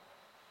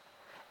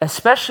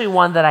 especially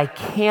one that I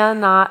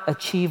cannot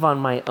achieve on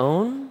my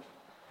own,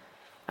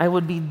 I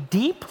would be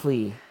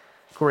deeply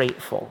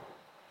grateful.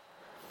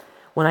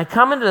 When I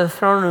come into the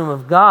throne room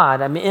of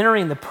God, I'm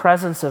entering the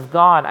presence of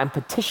God. I'm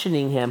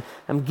petitioning him.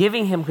 I'm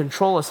giving him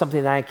control of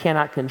something that I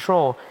cannot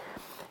control.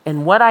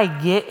 And what I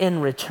get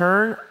in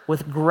return,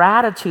 with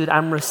gratitude,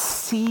 I'm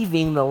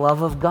receiving the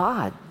love of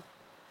God.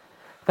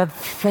 God,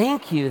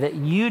 thank you that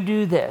you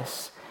do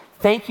this.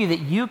 Thank you that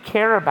you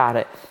care about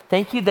it.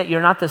 Thank you that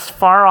you're not this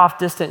far off,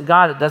 distant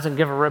God that doesn't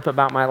give a rip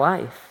about my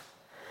life.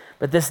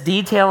 But this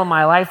detail in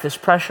my life, this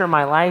pressure in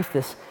my life,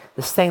 this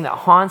thing that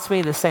haunts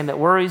me, this thing that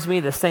worries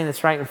me, this thing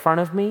that's right in front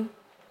of me,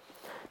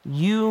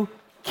 you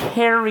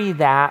carry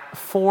that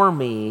for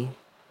me,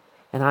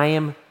 and I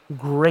am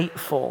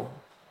grateful.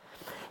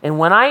 And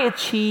when I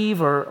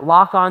achieve or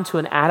lock onto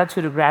an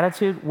attitude of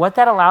gratitude, what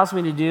that allows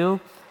me to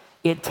do,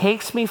 it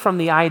takes me from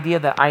the idea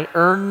that I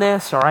earn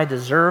this or I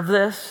deserve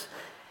this,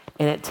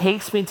 and it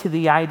takes me to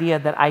the idea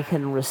that I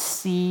can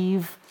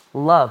receive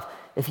love.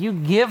 If you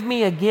give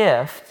me a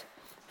gift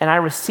and I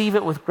receive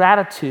it with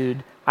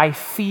gratitude, I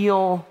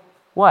feel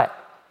what?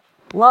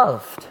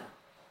 Loved.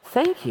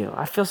 Thank you.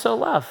 I feel so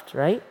loved,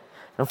 right?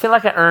 I don't feel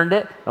like I earned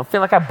it. I don't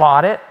feel like I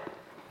bought it.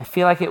 I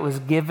feel like it was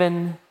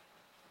given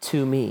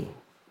to me.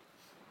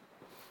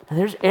 And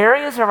there's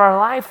areas of our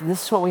life,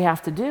 this is what we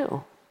have to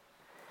do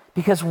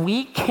because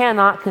we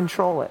cannot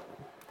control it.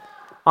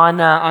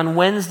 On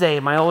Wednesday,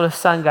 my oldest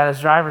son got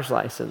his driver's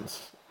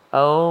license.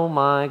 Oh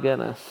my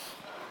goodness,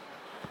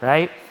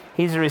 right?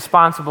 He's a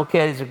responsible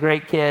kid. He's a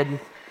great kid.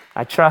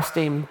 I trust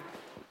him,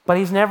 but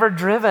he's never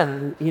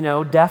driven,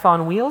 death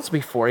on wheels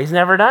before. He's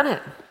never done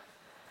it.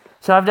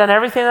 So I've done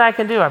everything that I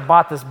can do. I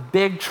bought this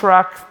big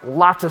truck,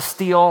 lots of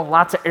steel,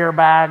 lots of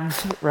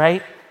airbags,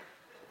 right?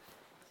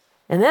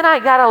 And then I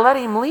got to let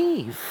him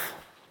leave.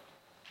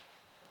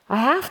 I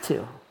have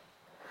to.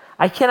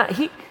 I cannot,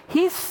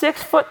 he's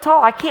 6 foot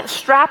tall. I can't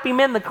strap him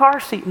in the car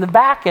seat in the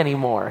back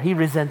anymore. He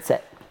resents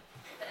it.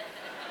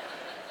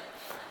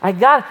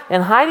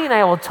 And Heidi and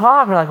I will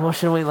talk. We're like, well,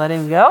 should we let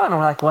him go? And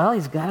we're like, well,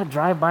 he's got to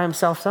drive by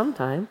himself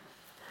sometime.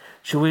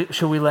 Should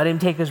we let him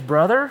take his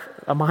brother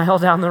a mile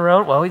down the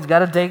road? Well, he's got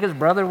to take his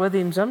brother with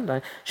him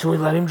sometime. Should we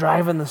let him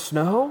drive in the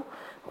snow?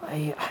 Well,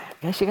 I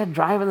guess you got to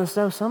drive in the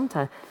snow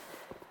sometime.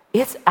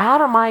 It's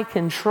out of my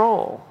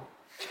control.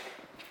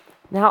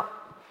 Now,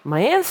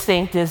 my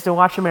instinct is to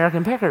watch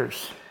American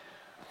Pickers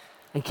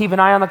and keep an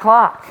eye on the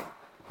clock.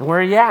 And where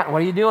are you at?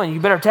 What are you doing? You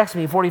better text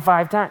me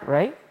 45 times,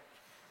 right?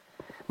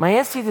 My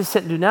instinct is to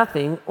sit and do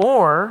nothing,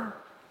 or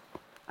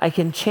I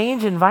can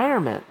change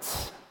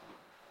environments.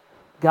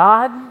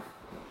 God,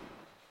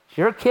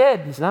 you're a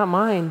kid. He's not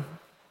mine.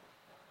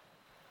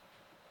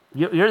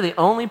 You're the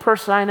only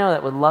person I know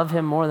that would love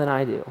him more than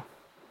I do.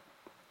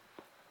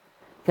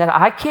 God,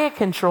 I can't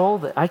control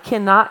that. I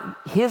cannot.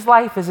 His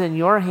life is in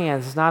your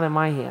hands. It's not in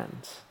my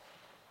hands.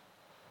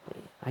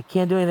 I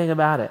can't do anything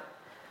about it.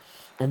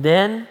 And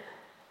then,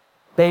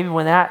 baby,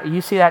 when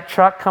you see that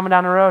truck coming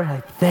down the road, you're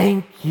like,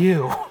 thank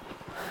you.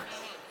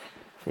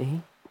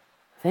 See?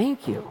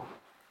 Thank you.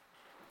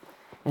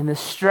 And the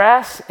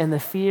stress and the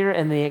fear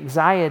and the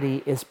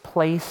anxiety is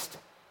placed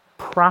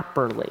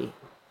properly.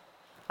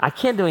 I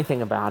can't do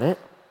anything about it.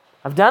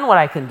 I've done what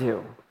I can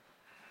do.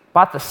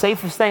 Bought the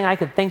safest thing I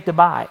could think to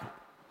buy.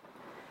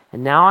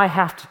 And now I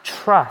have to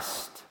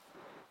trust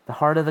the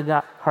heart of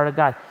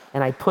God.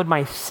 And I put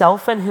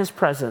myself in his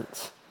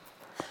presence.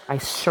 I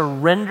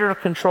surrender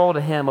control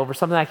to him over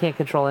something I can't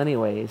control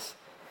anyways.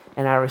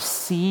 And I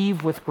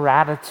receive with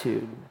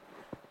gratitude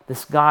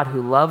this God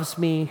who loves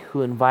me,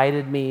 who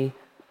invited me,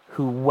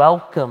 who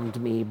welcomed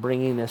me,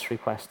 bringing this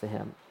request to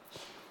him.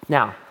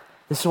 Now,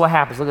 this is what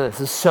happens. Look at this.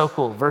 This is so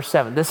cool. Verse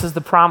 7. This is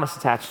the promise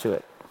attached to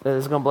it.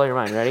 This is going to blow your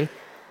mind. Ready?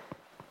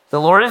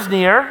 The Lord is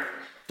near.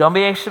 Don't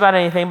be anxious about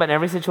anything, but in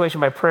every situation,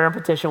 by prayer and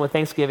petition with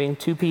thanksgiving,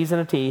 2 P's and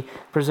a T,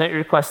 present your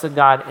requests to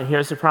God. And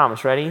here's the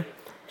promise. Ready?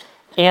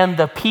 And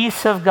the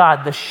peace of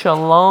God, the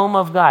shalom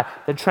of God,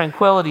 the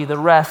tranquility, the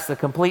rest, the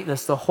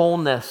completeness, the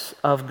wholeness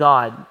of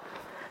God,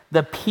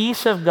 the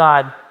peace of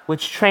God,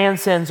 which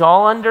transcends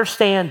all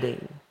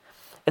understanding.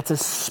 It's a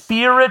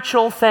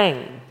spiritual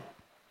thing,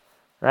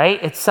 right?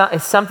 It's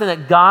something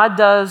that God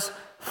does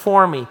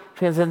for me,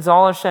 transcends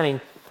all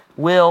understanding,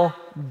 will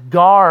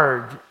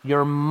guard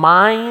your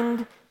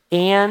mind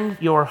and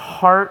your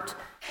heart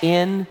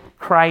in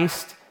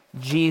Christ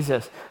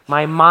Jesus.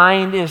 My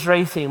mind is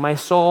racing. My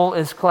soul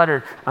is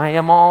cluttered. I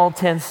am all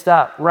tensed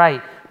up.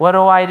 Right. What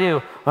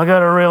do? I got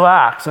to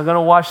relax. I'm going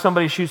to watch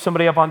somebody shoot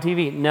somebody up on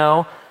TV.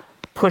 No.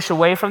 Push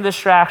away from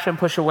distraction.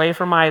 Push away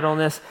from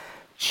idleness.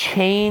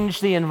 Change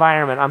the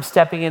environment. I'm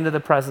stepping into the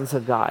presence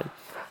of God.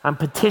 I'm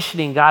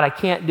petitioning God. I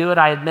can't do it.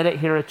 I admit it.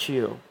 Here it's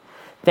you.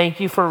 Thank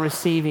you for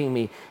receiving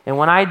me. And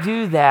when I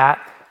do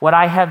that, what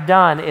I have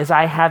done is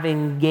I have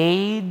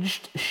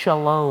engaged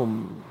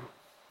shalom.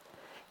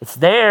 It's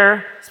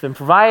there. It's been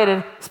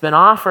provided. It's been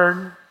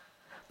offered.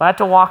 But I have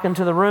to walk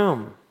into the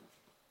room.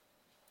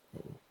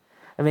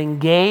 I've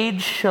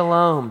engaged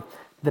shalom.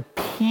 The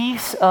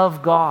peace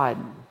of God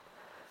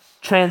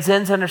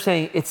transcends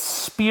understanding. It's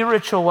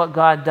spiritual what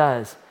God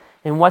does.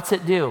 And what's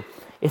it do?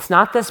 It's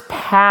not this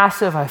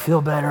passive, I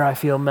feel better, I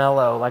feel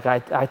mellow, like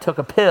I took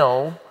a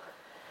pill.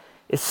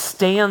 It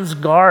stands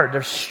guard.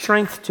 There's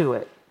strength to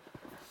it.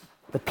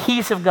 The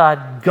peace of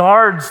God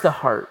guards the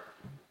heart,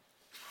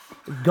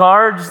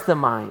 guards the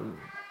mind,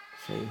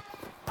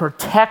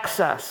 protects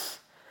us,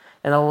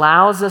 and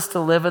allows us to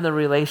live in the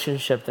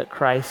relationship that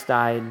Christ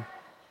died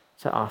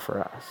to offer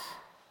us.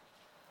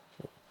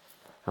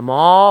 I'm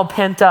all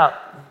pent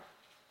up.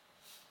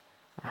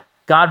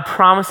 God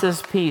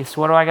promises peace.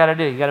 What do I got to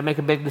do? You got to make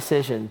a big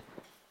decision.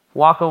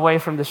 Walk away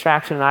from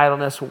distraction and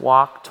idleness.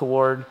 Walk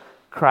toward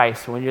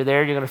Christ. When you're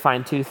there, you're going to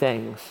find 2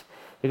 things.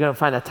 You're going to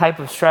find a type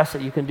of stress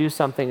that you can do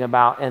something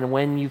about. And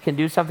when you can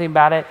do something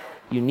about it,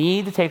 you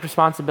need to take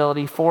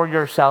responsibility for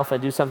yourself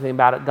and do something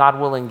about it, God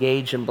will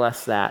engage and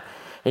bless that.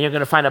 And you're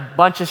going to find a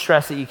bunch of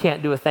stress that you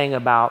can't do a thing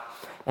about.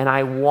 And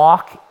I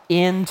walk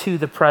into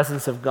the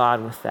presence of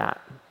God with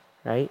that,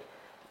 right?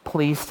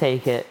 Please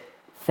take it.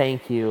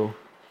 Thank you.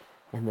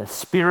 And the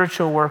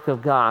spiritual work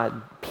of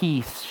God,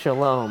 peace,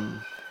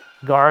 shalom,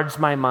 guards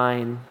my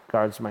mind,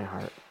 guards my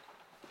heart.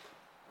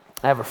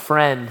 I have a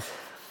friend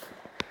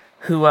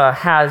who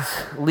has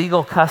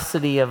legal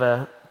custody of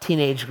a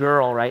teenage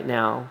girl right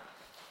now.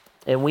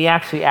 And we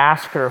actually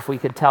asked her if we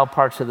could tell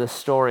parts of this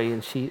story,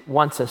 and she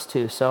wants us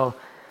to, so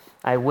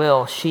I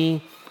will.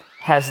 She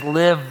has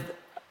lived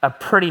a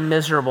pretty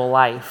miserable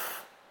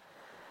life.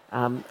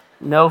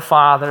 No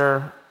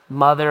father,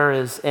 mother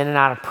is in and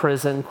out of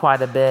prison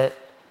quite a bit,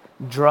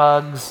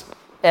 drugs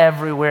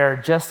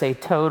everywhere, just a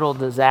total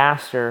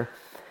disaster.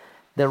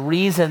 The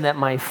reason that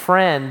my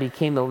friend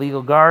became the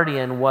legal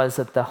guardian was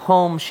that the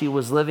home she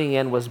was living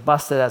in was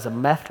busted as a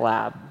meth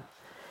lab.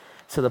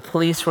 So the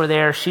police were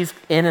there. She's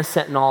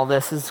innocent in all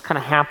this. This is kind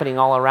of happening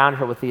all around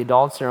her with the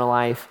adults in her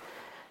life.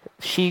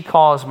 She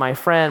calls my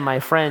friend. My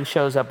friend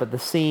shows up at the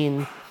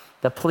scene.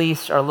 The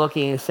police are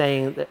looking and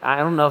saying, I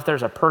don't know if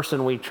there's a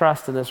person we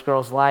trust in this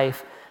girl's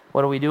life.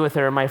 What do we do with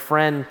her? And my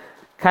friend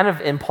kind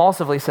of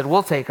impulsively said,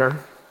 we'll take her.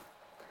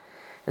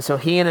 And so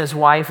he and his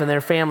wife and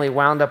their family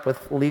wound up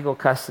with legal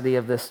custody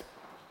of this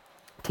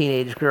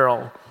teenage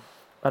girl.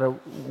 About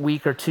a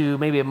week or two,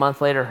 maybe a month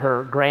later,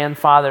 her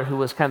grandfather, who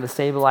was kind of the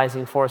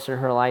stabilizing force in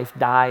her life,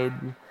 died.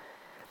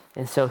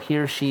 And so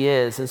here she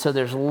is. And so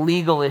there's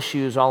legal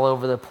issues all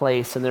over the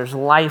place, and there's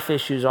life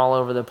issues all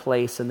over the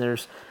place, and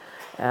there's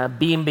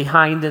being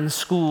behind in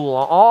school,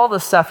 all the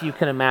stuff you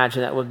can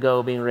imagine that would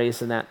go being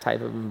raised in that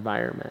type of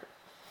environment.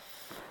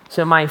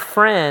 So my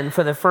friend,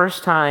 for the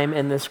first time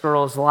in this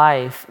girl's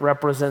life,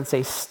 represents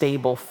a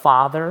stable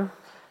father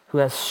who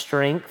has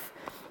strength,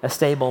 a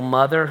stable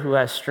mother who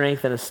has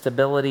strength and a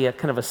stability, a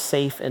kind of a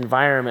safe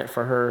environment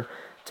for her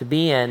to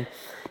be in.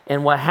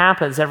 And what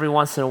happens every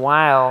once in a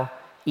while,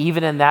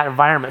 even in that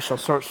environment, she'll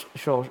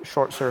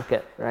short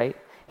circuit, right?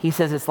 He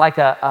says it's like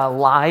a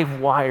live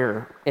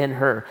wire in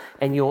her.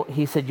 And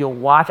he said, you'll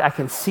watch, I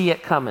can see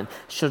it coming.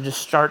 She'll just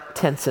start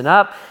tensing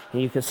up,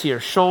 and you can see her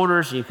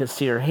shoulders, and you can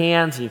see her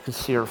hands, and you can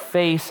see her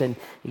face, and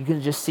you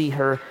can just see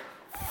her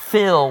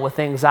fill with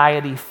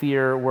anxiety,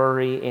 fear,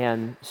 worry,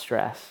 and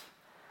stress.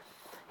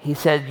 He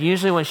said,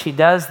 usually when she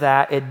does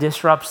that, it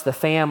disrupts the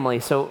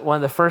family. So one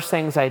of the first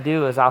things I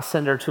do is I'll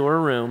send her to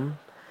her room.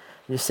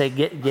 Just say,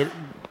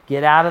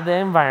 get out of the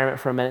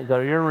environment for a minute, go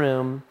to your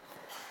room.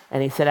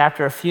 And he said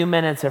after a few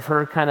minutes of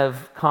her kind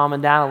of calming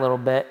down a little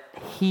bit,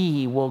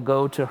 he will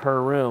go to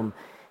her room.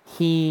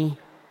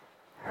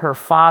 Her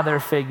father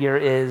figure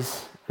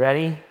is,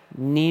 ready,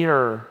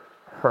 near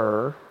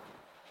her.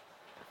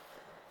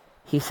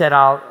 He said,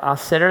 I'll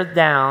sit her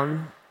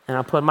down and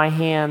I'll put my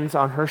hands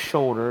on her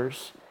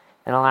shoulders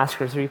and I'll ask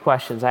her 3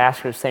 questions. I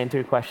ask her the same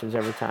 3 questions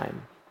every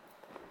time.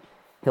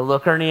 He'll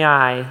look her in the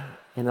eye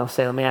and he'll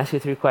say, let me ask you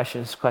 3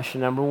 questions. Question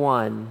number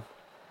 1,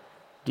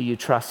 do you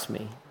trust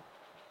me?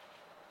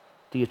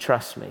 Do you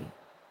trust me?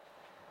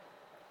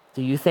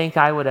 Do you think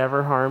I would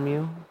ever harm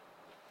you?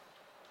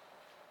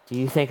 Do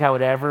you think I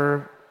would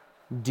ever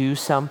do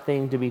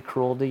something to be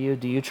cruel to you?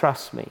 Do you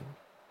trust me?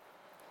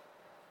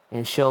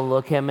 And she'll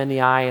look him in the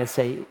eye and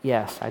say,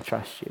 yes, I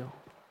trust you.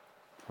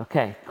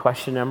 Okay,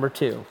 question number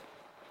 2.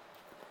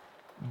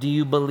 Do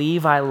you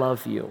believe I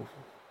love you?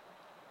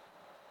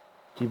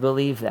 Do you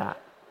believe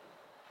that?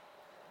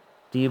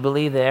 Do you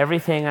believe that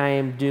everything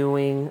I'm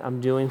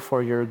doing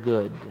for your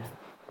good?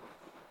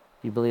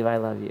 Do you believe I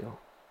love you?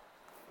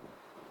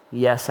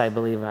 Yes, I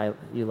believe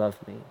you love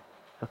me.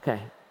 Okay,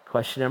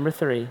 question number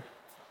 3.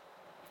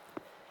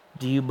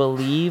 Do you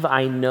believe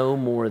I know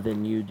more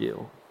than you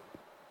do?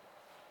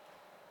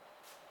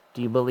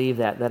 Do you believe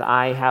that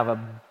I have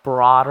a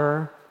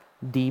broader,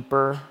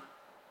 deeper,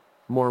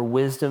 more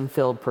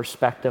wisdom-filled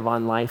perspective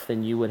on life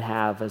than you would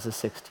have as a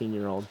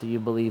 16-year-old? Do you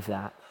believe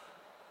that?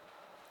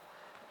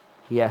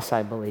 Yes,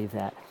 I believe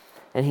that.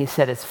 And he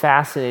said it's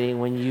fascinating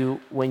when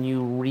you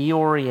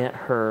reorient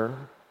her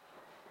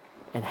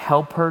and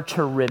help her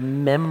to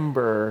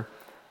remember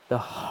the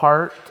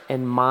heart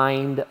and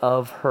mind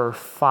of her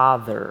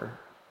father.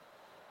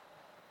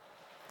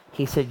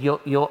 He said,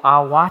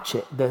 I'll watch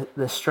it.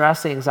 The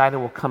stress, the anxiety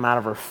will come out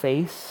of her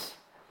face.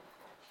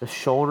 The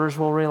shoulders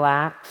will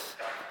relax.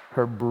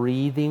 Her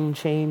breathing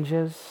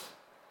changes.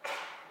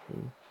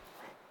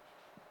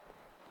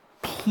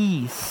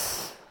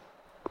 Peace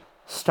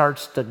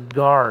starts to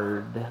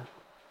guard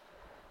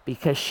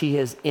because she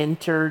has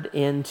entered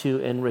into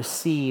and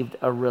received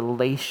a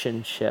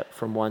relationship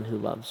from one who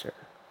loves her.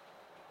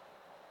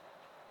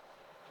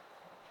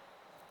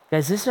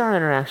 Guys, this is our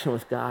interaction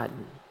with God.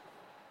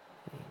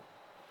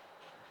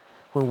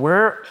 When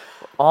we're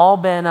all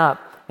bent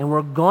up, and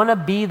we're going to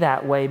be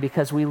that way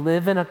because we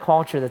live in a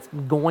culture that's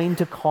going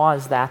to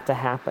cause that to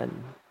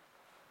happen.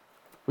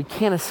 We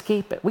can't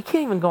escape it. We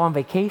can't even go on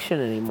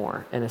vacation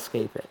anymore and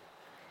escape it.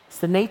 It's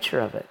the nature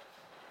of it.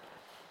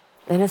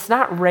 And it's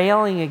not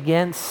railing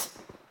against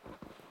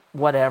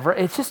whatever.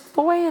 It's just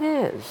the way it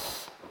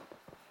is.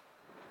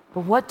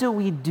 But what do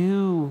we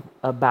do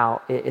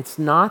about it? It's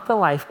not the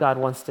life God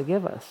wants to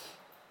give us.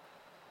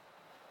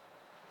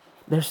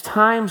 There's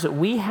times that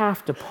we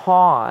have to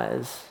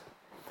pause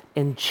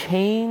and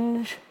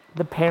change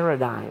the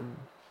paradigm.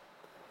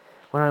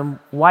 When I'm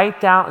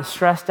wiped out and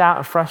stressed out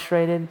and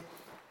frustrated,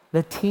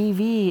 the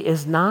TV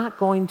is not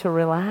going to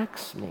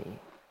relax me.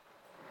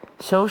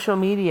 Social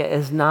media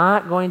is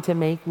not going to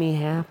make me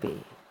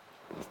happy.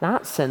 It's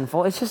not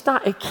sinful. It's just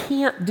not, it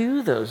can't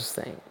do those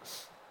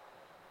things.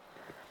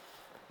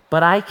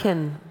 But I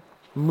can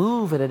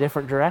move in a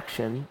different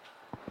direction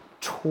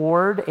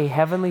toward a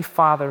heavenly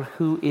Father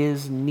who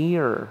is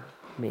near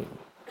me.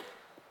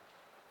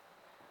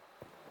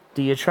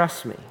 Do you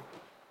trust me?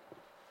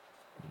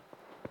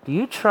 Do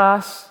you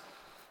trust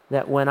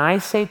that when I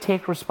say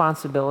take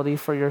responsibility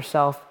for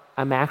yourself,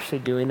 I'm actually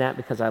doing that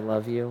because I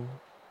love you?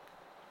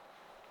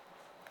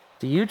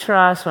 Do you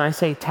trust when I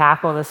say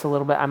tackle this a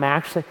little bit, I'm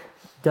actually,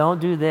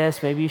 don't do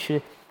this, maybe you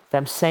should, that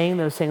I'm saying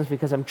those things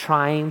because I'm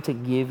trying to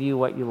give you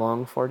what you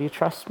long for? Do you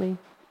trust me?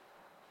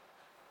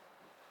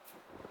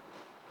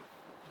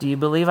 Do you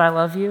believe I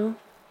love you?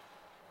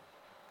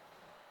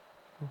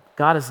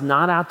 God is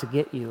not out to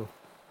get you.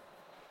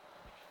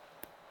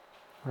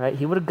 Right?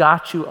 He would have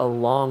got you a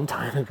long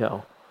time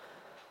ago.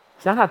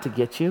 He's not out to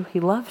get you. He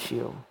loves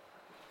you.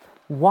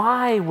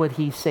 Why would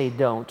he say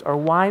don't? Or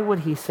why would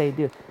he say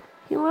do?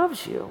 He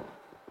loves you.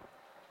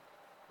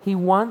 He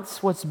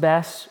wants what's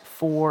best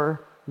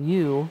for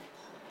you.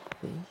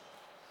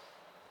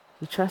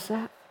 You trust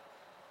that?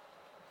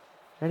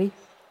 Ready?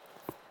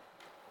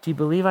 Do you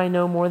believe I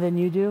know more than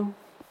you do?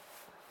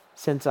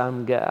 Since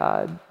I'm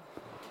God.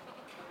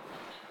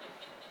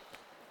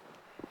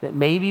 That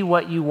maybe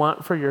what you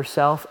want for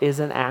yourself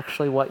isn't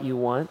actually what you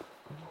want.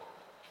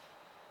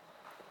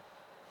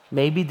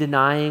 Maybe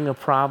denying a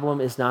problem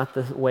is not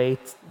the way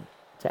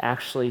to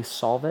actually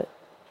solve it.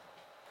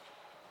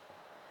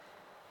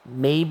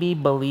 Maybe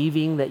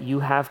believing that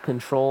you have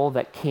control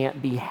that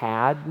can't be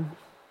had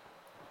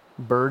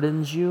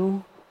burdens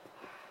you.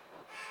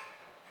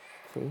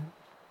 See?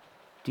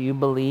 Do you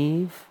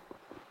believe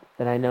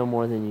that I know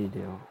more than you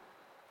do?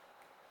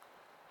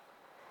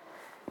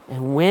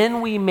 And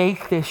when we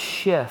make this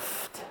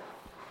shift,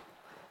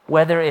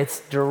 whether it's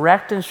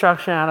direct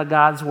instruction out of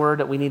God's word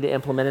that we need to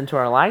implement into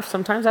our life,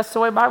 sometimes that's the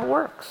way the Bible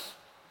works.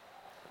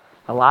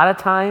 A lot of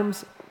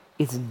times,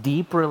 it's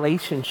deep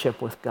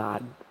relationship with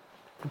God.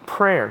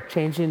 Prayer,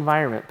 change the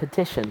environment,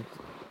 petition,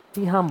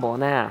 be humble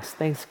and ask,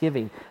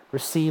 thanksgiving,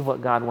 receive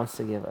what God wants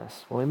to give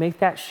us. When we make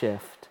that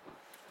shift,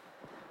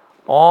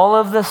 all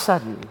of a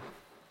sudden,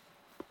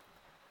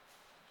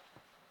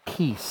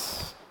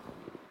 peace,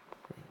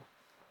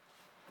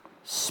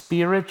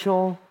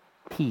 spiritual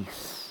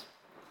peace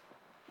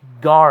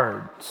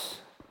guards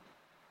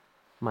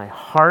my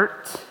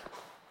heart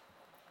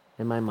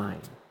and my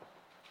mind.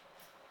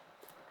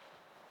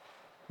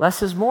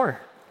 Less is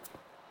more.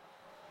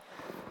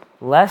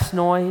 Less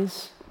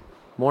noise,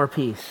 more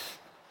peace.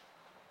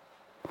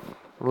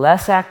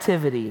 Less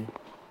activity,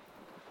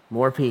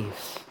 more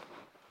peace.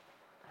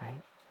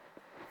 Right?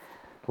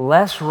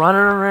 Less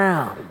running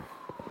around,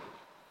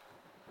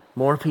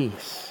 more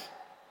peace.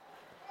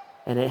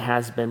 And it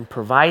has been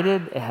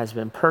provided, it has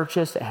been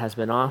purchased, it has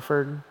been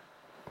offered,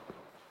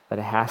 but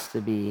it has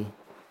to be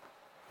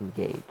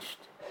engaged.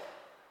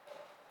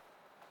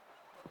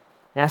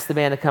 Ask the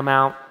band to come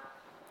out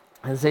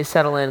as they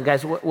settle in.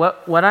 Guys,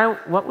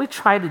 what we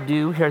try to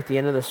do here at the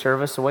end of the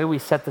service, the way we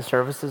set the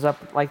services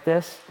up like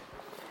this,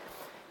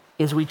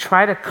 is we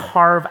try to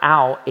carve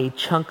out a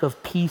chunk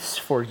of peace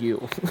for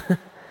you.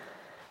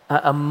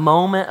 a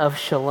moment of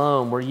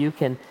shalom where you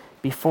can,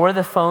 before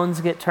the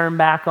phones get turned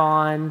back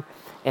on,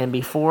 and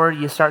before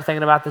you start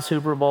thinking about the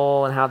Super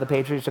Bowl and how the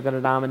Patriots are going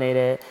to dominate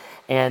it,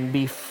 and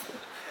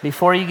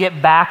before you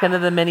get back into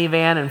the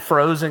minivan and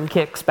Frozen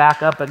kicks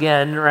back up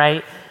again,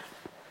 right?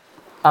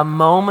 A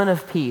moment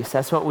of peace.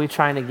 That's what we're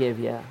trying to give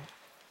you.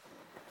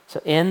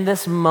 So in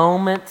this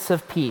moments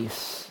of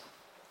peace,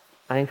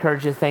 I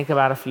encourage you to think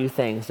about a few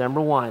things.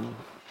 Number one,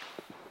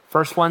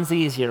 first one's the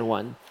easier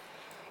one.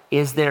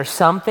 Is there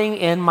something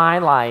in my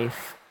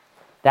life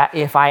that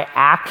if I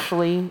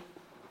actually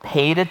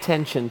paid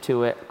attention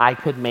to it, I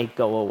could make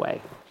go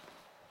away?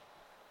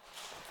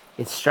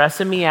 It's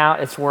stressing me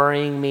out, it's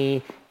worrying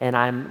me, and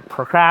I'm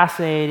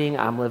procrastinating,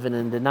 I'm living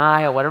in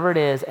denial, whatever it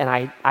is, and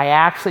I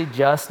actually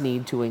just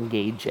need to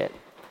engage it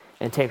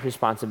and take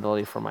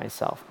responsibility for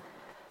myself.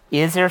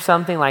 Is there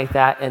something like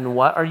that, and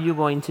what are you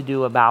going to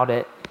do about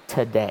it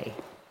today?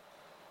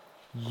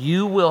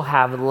 You will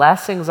have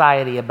less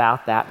anxiety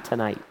about that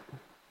tonight.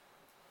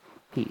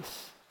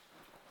 Peace.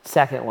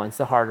 Second one's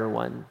the harder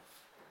one.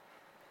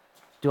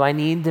 Do I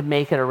need to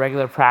make it a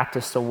regular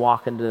practice to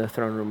walk into the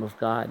throne room of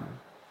God?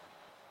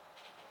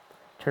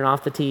 Turn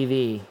off the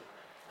TV,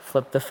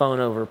 flip the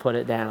phone over, put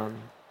it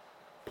down.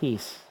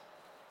 Peace.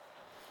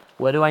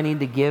 What do I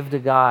need to give to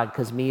God?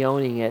 Because me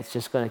owning it's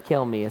just going to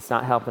kill me. It's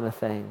not helping a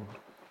thing.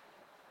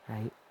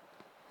 Right?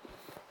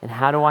 And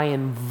how do I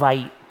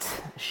invite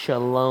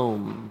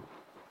shalom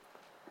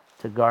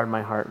to guard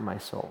my heart and my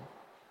soul.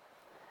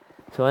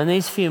 So in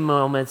these few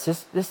moments,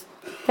 just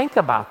think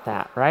about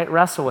that, right?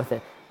 Wrestle with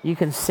it. You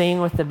can sing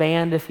with the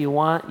band if you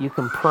want. You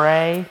can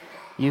pray.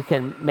 You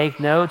can make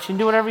notes. You can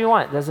do whatever you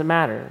want. It doesn't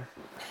matter.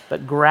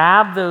 But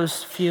grab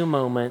those few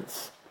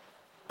moments,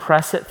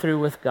 press it through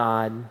with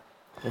God,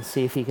 and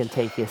see if he can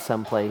take you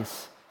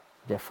someplace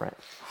different.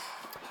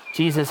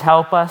 Jesus,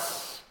 help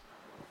us.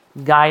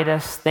 Guide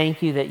us.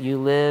 Thank you that you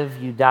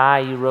live, you die,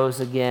 you rose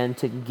again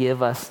to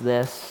give us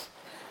this.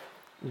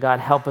 God,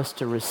 help us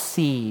to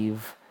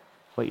receive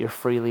what you're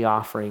freely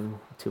offering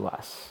to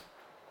us.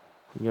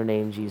 In your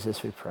name,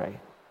 Jesus, we pray.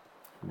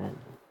 Amen.